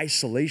this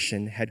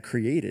isolation had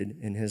created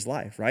in his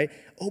life, right?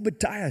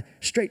 Obadiah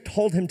straight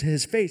told him to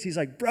his face. He's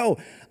like, bro,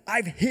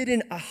 I've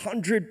hidden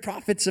 100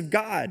 prophets of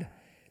God.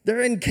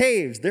 They're in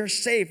caves. They're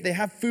safe. They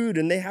have food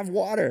and they have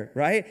water,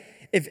 right?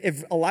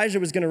 If Elijah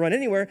was going to run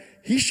anywhere,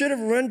 he should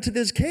have run to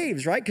these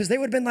caves, right? Because they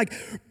would have been like,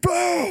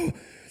 bro,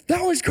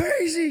 that was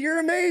crazy. You're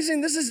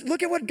amazing.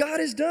 Look at what God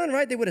has done,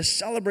 right? They would have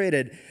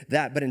celebrated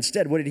that. But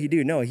instead, what did he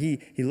do? No, he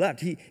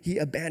left. He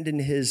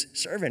abandoned his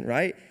servant,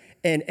 right?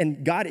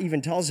 And God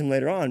even tells him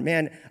later on,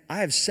 man, I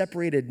have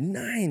separated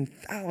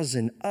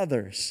 9,000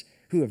 others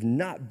who have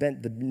not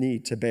bent the knee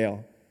to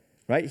Baal,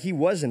 right? He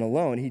wasn't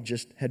alone. He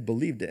just had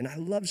believed it. And I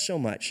love so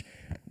much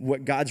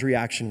what God's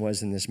reaction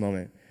was in this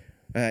moment.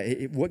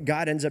 What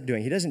God ends up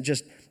doing, he doesn't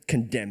just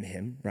condemn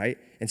him, right?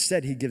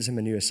 Instead, he gives him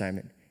a new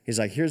assignment. He's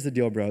like, here's the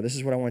deal, bro. This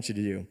is what I want you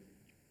to do.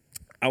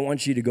 I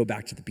want you to go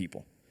back to the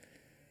people,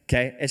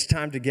 okay? It's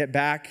time to get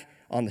back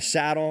on the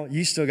saddle.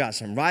 You still got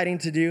some riding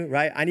to do,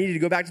 right? I need you to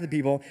go back to the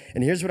people,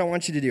 and here's what I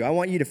want you to do. I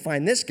want you to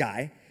find this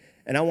guy,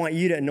 and I want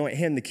you to anoint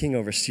him the king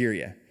over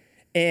Syria.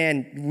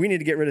 And we need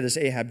to get rid of this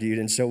Ahab dude.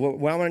 And so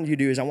what I want you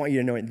to do is I want you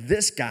to anoint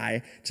this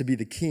guy to be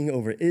the king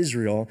over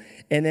Israel.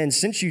 And then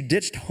since you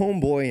ditched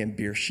homeboy and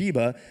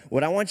Beersheba,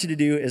 what I want you to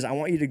do is I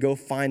want you to go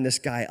find this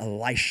guy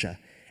Elisha.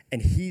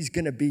 And he's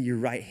going to be your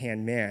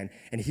right-hand man.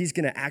 And he's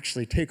going to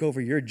actually take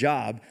over your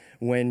job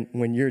when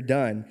you're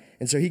done.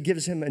 And so he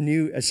gives him a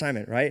new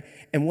assignment, right?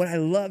 And what I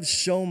love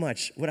so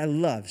much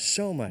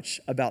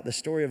about the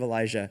story of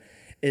Elijah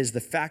is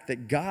the fact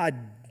that God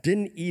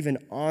didn't even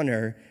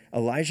honor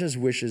Elijah's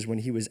wishes when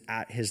he was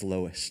at his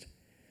lowest.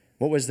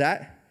 What was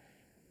that?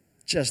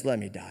 Just let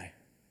me die.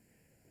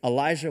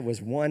 Elijah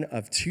was one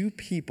of 2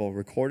 people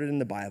recorded in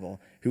the Bible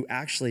who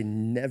actually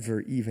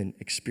never even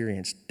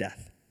experienced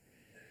death.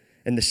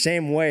 In the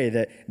same way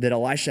that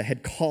Elisha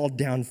had called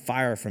down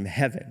fire from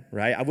heaven,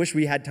 right? I wish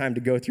we had time to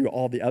go through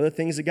all the other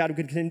things that God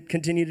could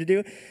continue to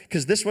do,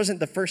 because this wasn't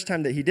the first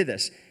time that he did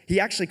this. He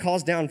actually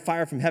calls down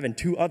fire from heaven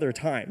 2 other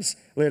times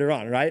later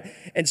on, right?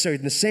 And so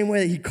in the same way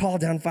that he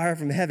called down fire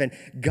from heaven,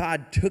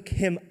 God took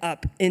him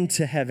up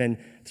into heaven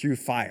through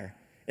fire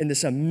in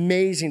this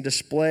amazing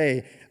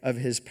display of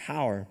his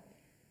power.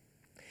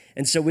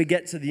 And so we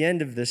get to the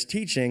end of this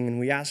teaching and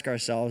we ask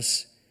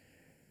ourselves,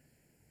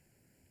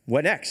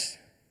 what next?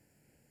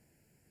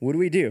 What do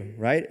we do,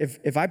 right?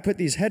 If I put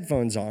these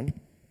headphones on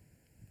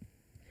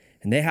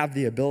and they have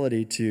the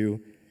ability to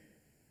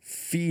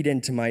feed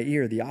into my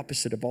ear the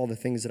opposite of all the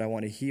things that I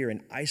want to hear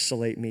and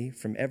isolate me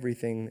from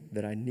everything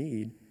that I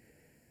need,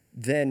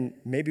 then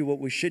maybe what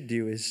we should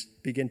do is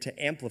begin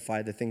to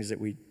amplify the things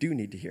that we do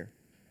need to hear.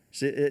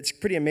 So it's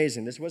pretty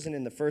amazing. This wasn't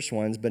in the first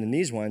ones, but in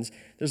these ones,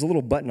 there's a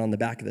little button on the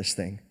back of this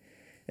thing.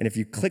 And if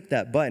you click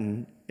that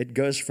button, it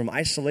goes from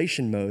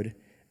isolation mode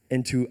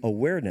into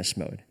awareness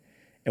mode.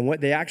 And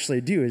what they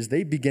actually do is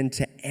they begin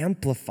to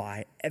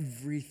amplify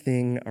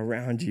everything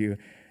around you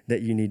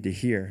that you need to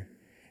hear.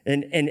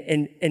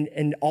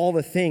 And all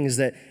the things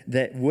that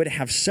would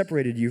have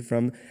separated you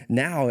from,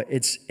 now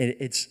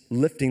it's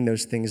lifting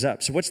those things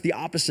up. So what's the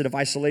opposite of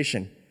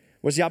isolation?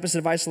 What's the opposite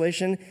of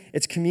isolation?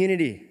 It's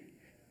community.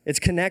 It's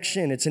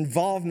connection. It's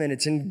involvement.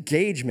 It's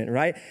engagement,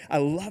 right? I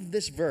love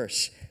this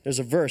verse. There's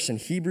a verse in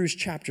Hebrews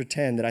chapter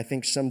 10 that I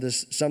think sums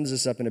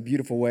this up in a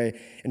beautiful way.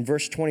 In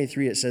verse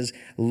 23, it says,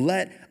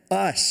 let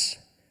us,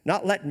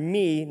 not let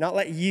me, not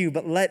let you,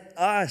 but let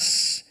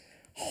us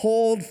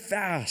hold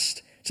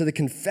fast to the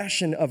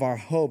confession of our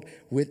hope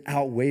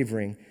without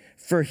wavering.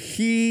 For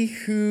he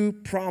who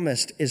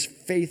promised is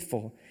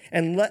faithful.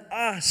 And let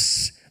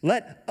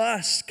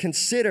us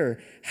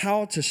consider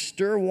how to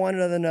stir one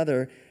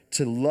another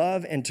to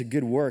love and to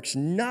good works,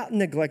 not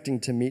neglecting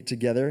to meet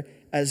together,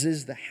 as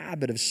is the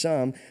habit of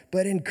some,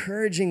 but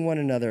encouraging one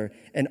another,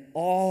 and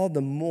all the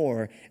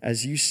more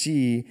as you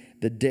see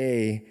the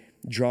day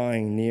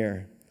drawing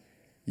near.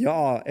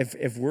 Y'all,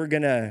 if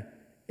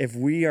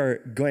we are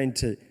going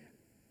to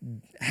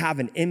have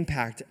an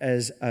impact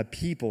as a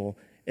people,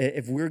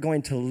 if we're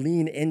going to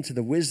lean into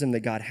the wisdom that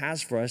God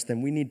has for us,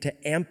 then we need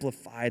to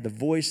amplify the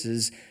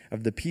voices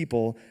of the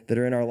people that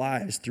are in our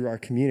lives through our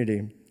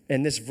community.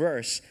 And this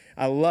verse,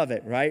 I love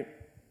it, right?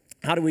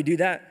 How do we do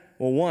that?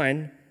 Well,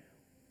 one,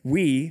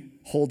 we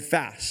hold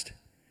fast.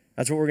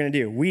 That's what we're going to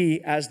do. We,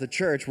 as the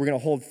church, we're going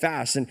to hold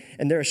fast. And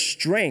there's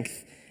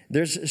strength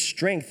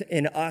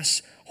in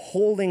us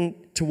holding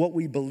to what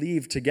we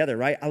believe together,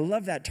 right? I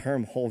love that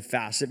term, hold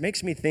fast. It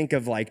makes me think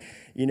of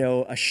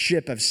a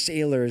ship of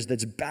sailors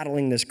that's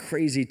battling this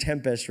crazy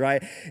tempest,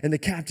 right? And the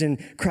captain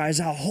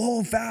cries out,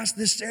 hold fast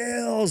the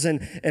sails.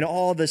 And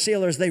all the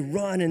sailors, they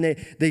run and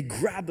they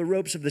grab the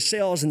ropes of the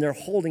sails and they're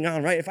holding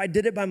on, right? If I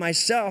did it by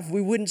myself,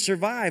 we wouldn't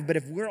survive. But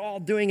if we're all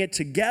doing it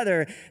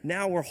together,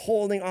 now we're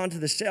holding on to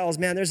the sails.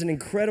 Man, there's an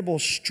incredible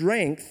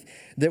strength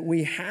that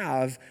we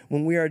have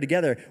when we are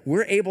together.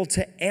 We're able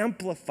to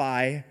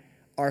amplify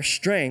our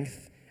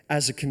strength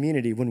as a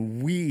community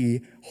when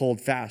we hold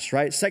fast,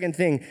 right? Second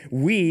thing,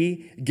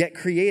 we get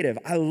creative.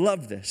 I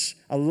love this.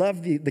 I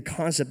love the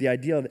concept, the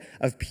idea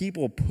of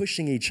people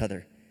pushing each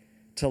other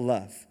to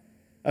love,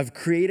 of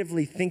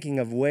creatively thinking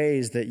of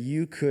ways that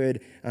you could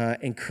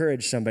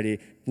encourage somebody,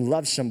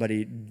 love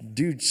somebody,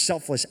 do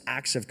selfless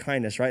acts of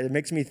kindness, right? It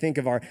makes me think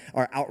of our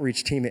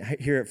outreach team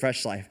here at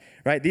Fresh Life,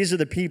 right? These are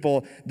the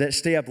people that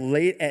stay up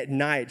late at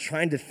night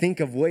trying to think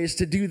of ways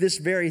to do this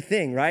very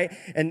thing, right?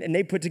 And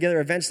they put together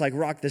events like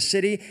Rock the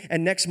City.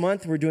 And next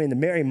month, we're doing the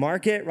Mary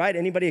Market, right?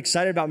 Anybody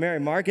excited about Mary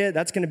Market?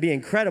 That's going to be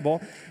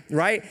incredible,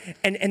 right?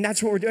 And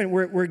that's what we're doing.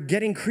 We're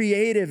getting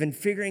creative and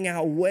figuring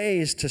out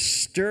ways to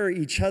stir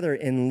each other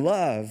in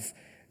love,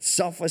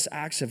 selfless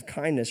acts of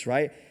kindness,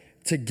 right?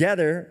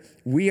 Together,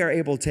 we are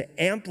able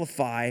to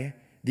amplify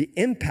the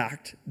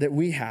impact that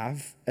we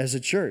have as a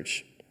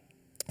church.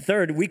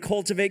 Third, we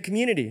cultivate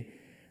community,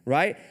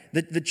 right?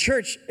 The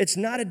church, it's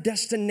not a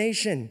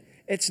destination.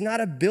 It's not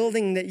a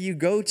building that you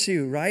go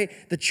to, right?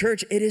 The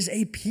church, it is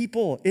a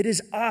people. It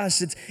is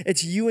us.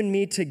 It's you and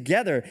me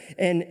together.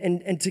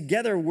 And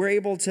together, we're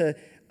able to,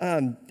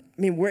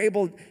 we're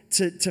able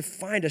to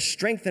find a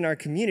strength in our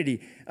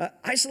community.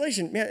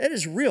 Isolation, man, it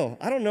is real.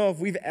 I don't know if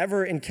we've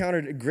ever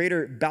encountered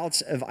greater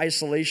bouts of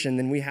isolation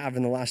than we have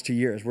in the last 2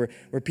 years, where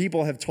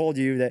people have told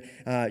you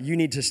that you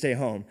need to stay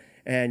home,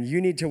 and you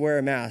need to wear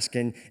a mask,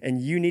 and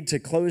you need to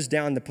close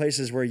down the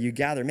places where you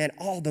gather. Man,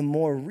 all the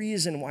more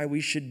reason why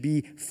we should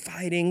be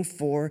fighting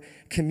for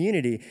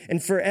community.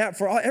 And for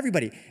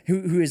everybody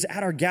who is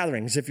at our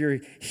gatherings, if you're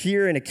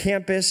here in a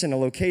campus, in a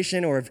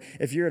location, or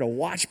if you're at a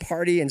watch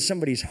party in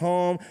somebody's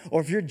home, or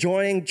if you're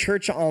joining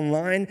church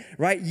online,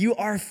 right? You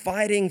are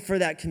fighting for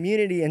that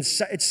community, and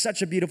it's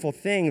such a beautiful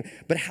thing.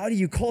 But how do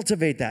you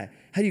cultivate that?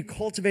 How do you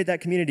cultivate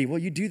that community? Well,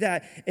 you do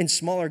that in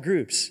smaller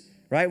groups,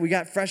 right? We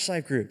got Fresh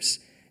Life groups.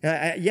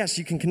 Yes,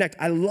 you can connect.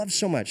 I love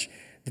so much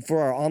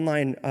for our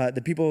online,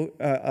 the people,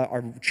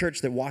 our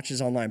church that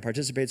watches online,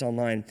 participates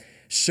online,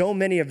 so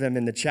many of them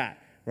in the chat,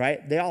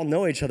 right? They all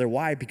know each other.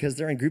 Why? Because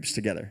they're in groups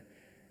together.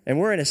 And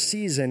we're in a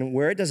season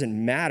where it doesn't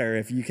matter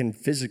if you can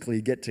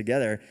physically get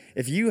together.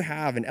 If you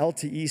have an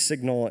LTE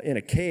signal in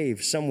a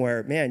cave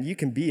somewhere, man, you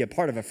can be a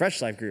part of a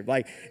Fresh Life group.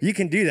 Like, you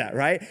can do that,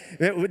 right?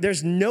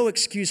 There's no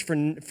excuse for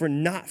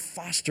not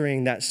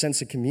fostering that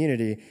sense of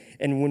community.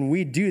 And when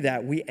we do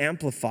that, we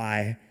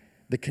amplify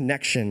the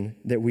connection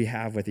that we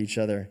have with each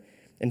other.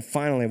 And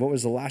finally, what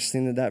was the last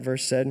thing that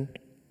verse said?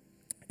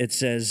 It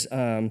says,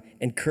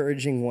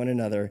 encouraging one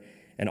another,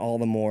 and all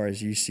the more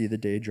as you see the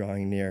day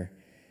drawing near.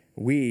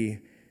 We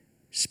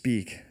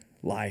speak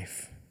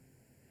life.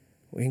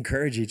 We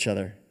encourage each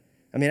other.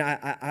 I mean,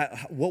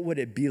 what would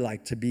it be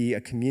like to be a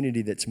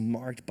community that's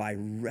marked by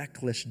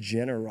reckless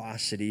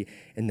generosity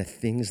in the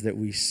things that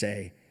we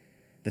say?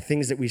 The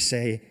things that we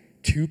say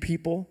to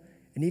people,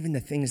 and even the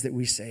things that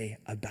we say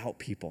about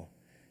people.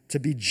 To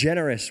be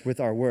generous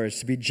with our words,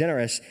 to be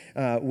generous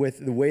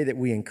with the way that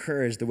we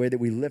encourage, the way that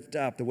we lift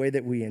up, the way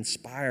that we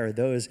inspire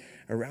those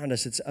around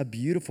us. It's a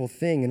beautiful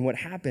thing. And what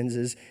happens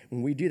is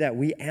when we do that,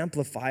 we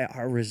amplify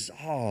our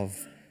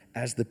resolve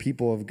as the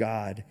people of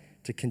God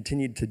to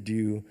continue to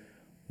do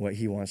what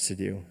he wants to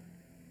do.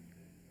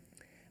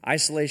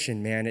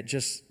 Isolation, man, it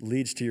just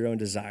leads to your own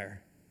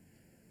desire,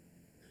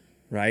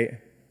 right?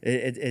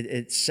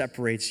 It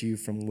separates you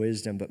from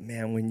wisdom. But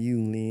man, when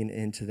you lean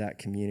into that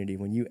community,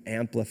 when you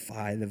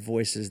amplify the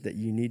voices that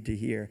you need to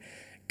hear,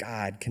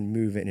 God can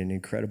move in an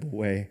incredible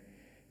way.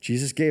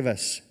 Jesus gave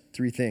us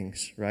 3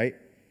 things, right?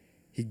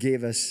 He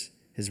gave us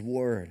his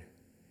word,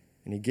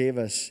 and he gave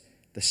us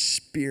the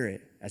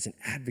Spirit as an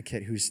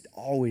advocate who's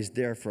always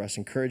there for us,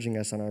 encouraging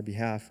us on our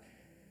behalf.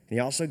 And he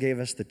also gave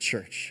us the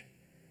church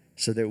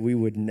so that we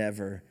would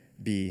never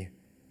be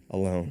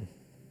alone.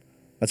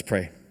 Let's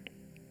pray.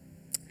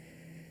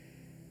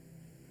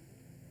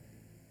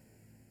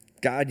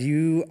 God,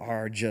 you're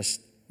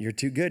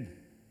too good.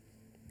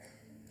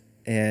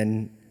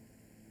 And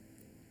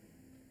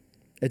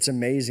it's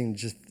amazing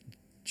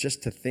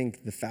just to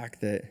think the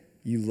fact that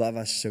you love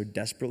us so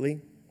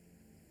desperately,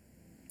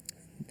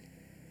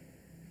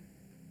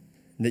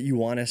 that you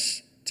want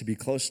us to be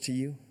close to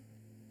you,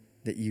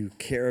 that you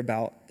care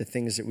about the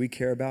things that we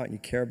care about, and you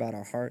care about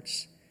our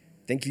hearts.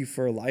 Thank you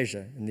for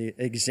Elijah and the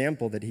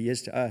example that he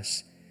is to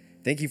us.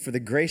 Thank you for the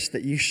grace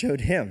that you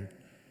showed him.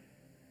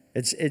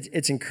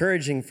 It's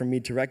encouraging for me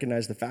to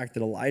recognize the fact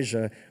that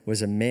Elijah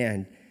was a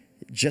man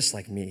just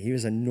like me. He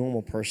was a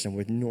normal person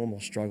with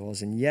normal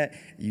struggles, and yet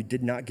you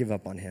did not give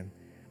up on him.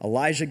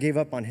 Elijah gave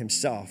up on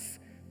himself,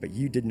 but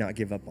you did not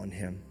give up on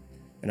him.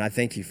 And I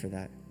thank you for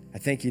that. I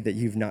thank you that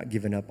you've not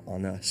given up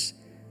on us.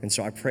 And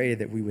so I pray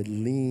that we would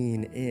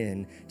lean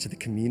in to the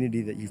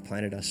community that you've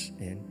planted us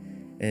in.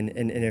 And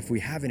if we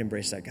haven't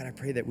embraced that, God, I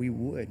pray that we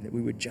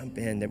would jump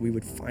in, that we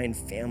would find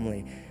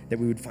family, that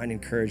we would find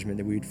encouragement,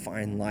 that we would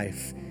find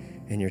life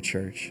in your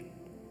church.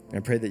 And I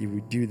pray that you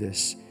would do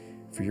this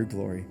for your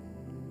glory.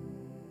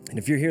 And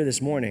if you're here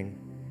this morning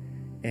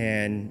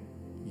and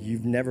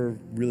you've never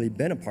really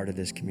been a part of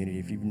this community,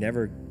 if you've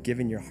never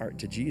given your heart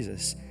to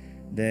Jesus,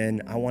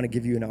 then I want to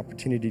give you an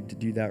opportunity to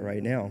do that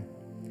right now.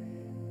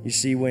 You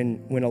see,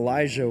 when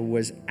Elijah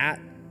was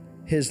at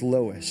his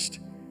lowest,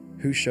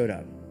 who showed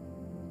up?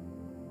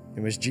 It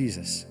was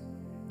Jesus.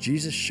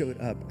 Jesus showed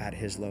up at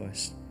his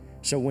lowest.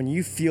 So when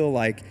you feel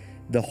like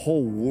the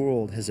whole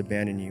world has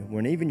abandoned you,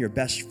 when even your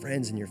best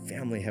friends and your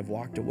family have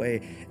walked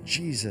away,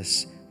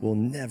 Jesus will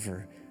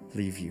never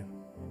leave you.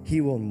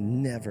 He will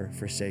never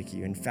forsake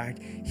you. In fact,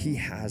 he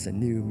has a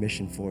new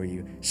mission for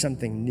you,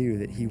 something new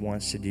that he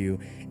wants to do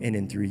in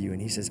and through you.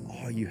 And he says,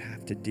 all you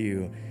have to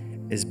do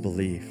is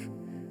believe,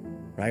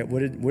 right? What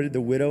did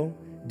the widow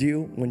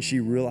do when she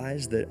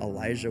realized that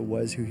Elijah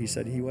was who he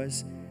said he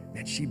was?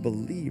 And she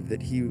believed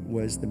that he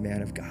was the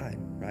man of God,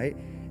 right?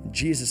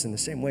 Jesus, in the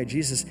same way,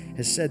 Jesus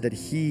has said that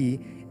he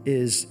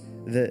is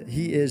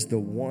the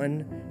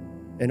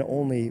one and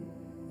only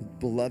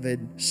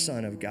beloved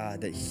Son of God,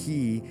 that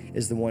he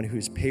is the one who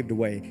has paved the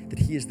way, that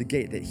he is the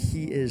gate, that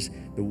he is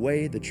the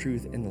way, the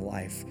truth, and the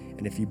life.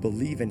 And if you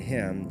believe in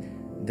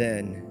him,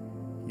 then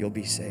you'll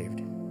be saved.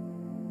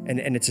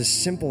 And it's as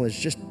simple as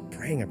just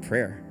praying a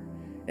prayer.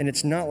 And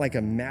it's not like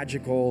a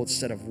magical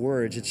set of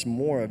words. It's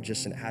more of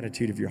just an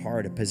attitude of your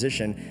heart, a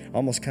position,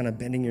 almost kind of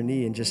bending your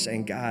knee and just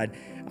saying, God,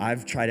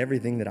 I've tried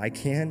everything that I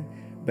can,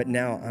 but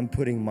now I'm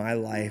putting my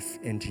life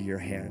into your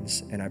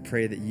hands. And I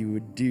pray that you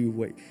would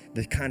do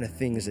the kind of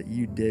things that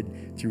you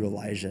did through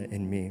Elijah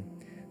in me.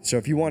 So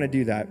if you want to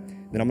do that,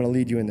 then I'm going to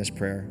lead you in this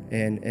prayer.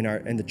 And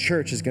the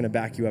church is going to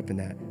back you up in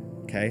that,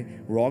 okay?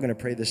 We're all going to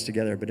pray this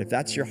together. But if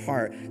that's your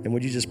heart, then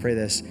would you just pray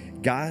this?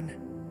 God,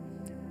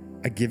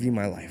 I give you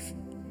my life.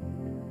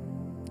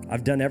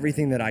 I've done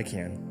everything that I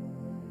can,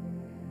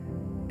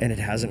 and it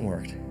hasn't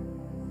worked.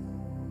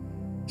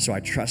 So I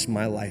trust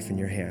my life in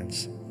your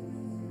hands.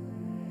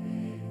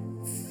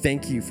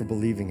 Thank you for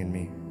believing in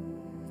me.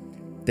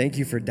 Thank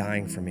you for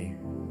dying for me.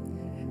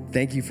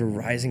 Thank you for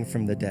rising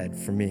from the dead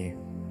for me.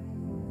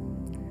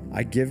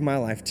 I give my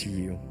life to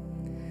you.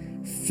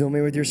 Fill me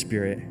with your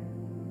Spirit.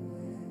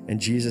 In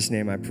Jesus'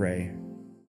 name I pray.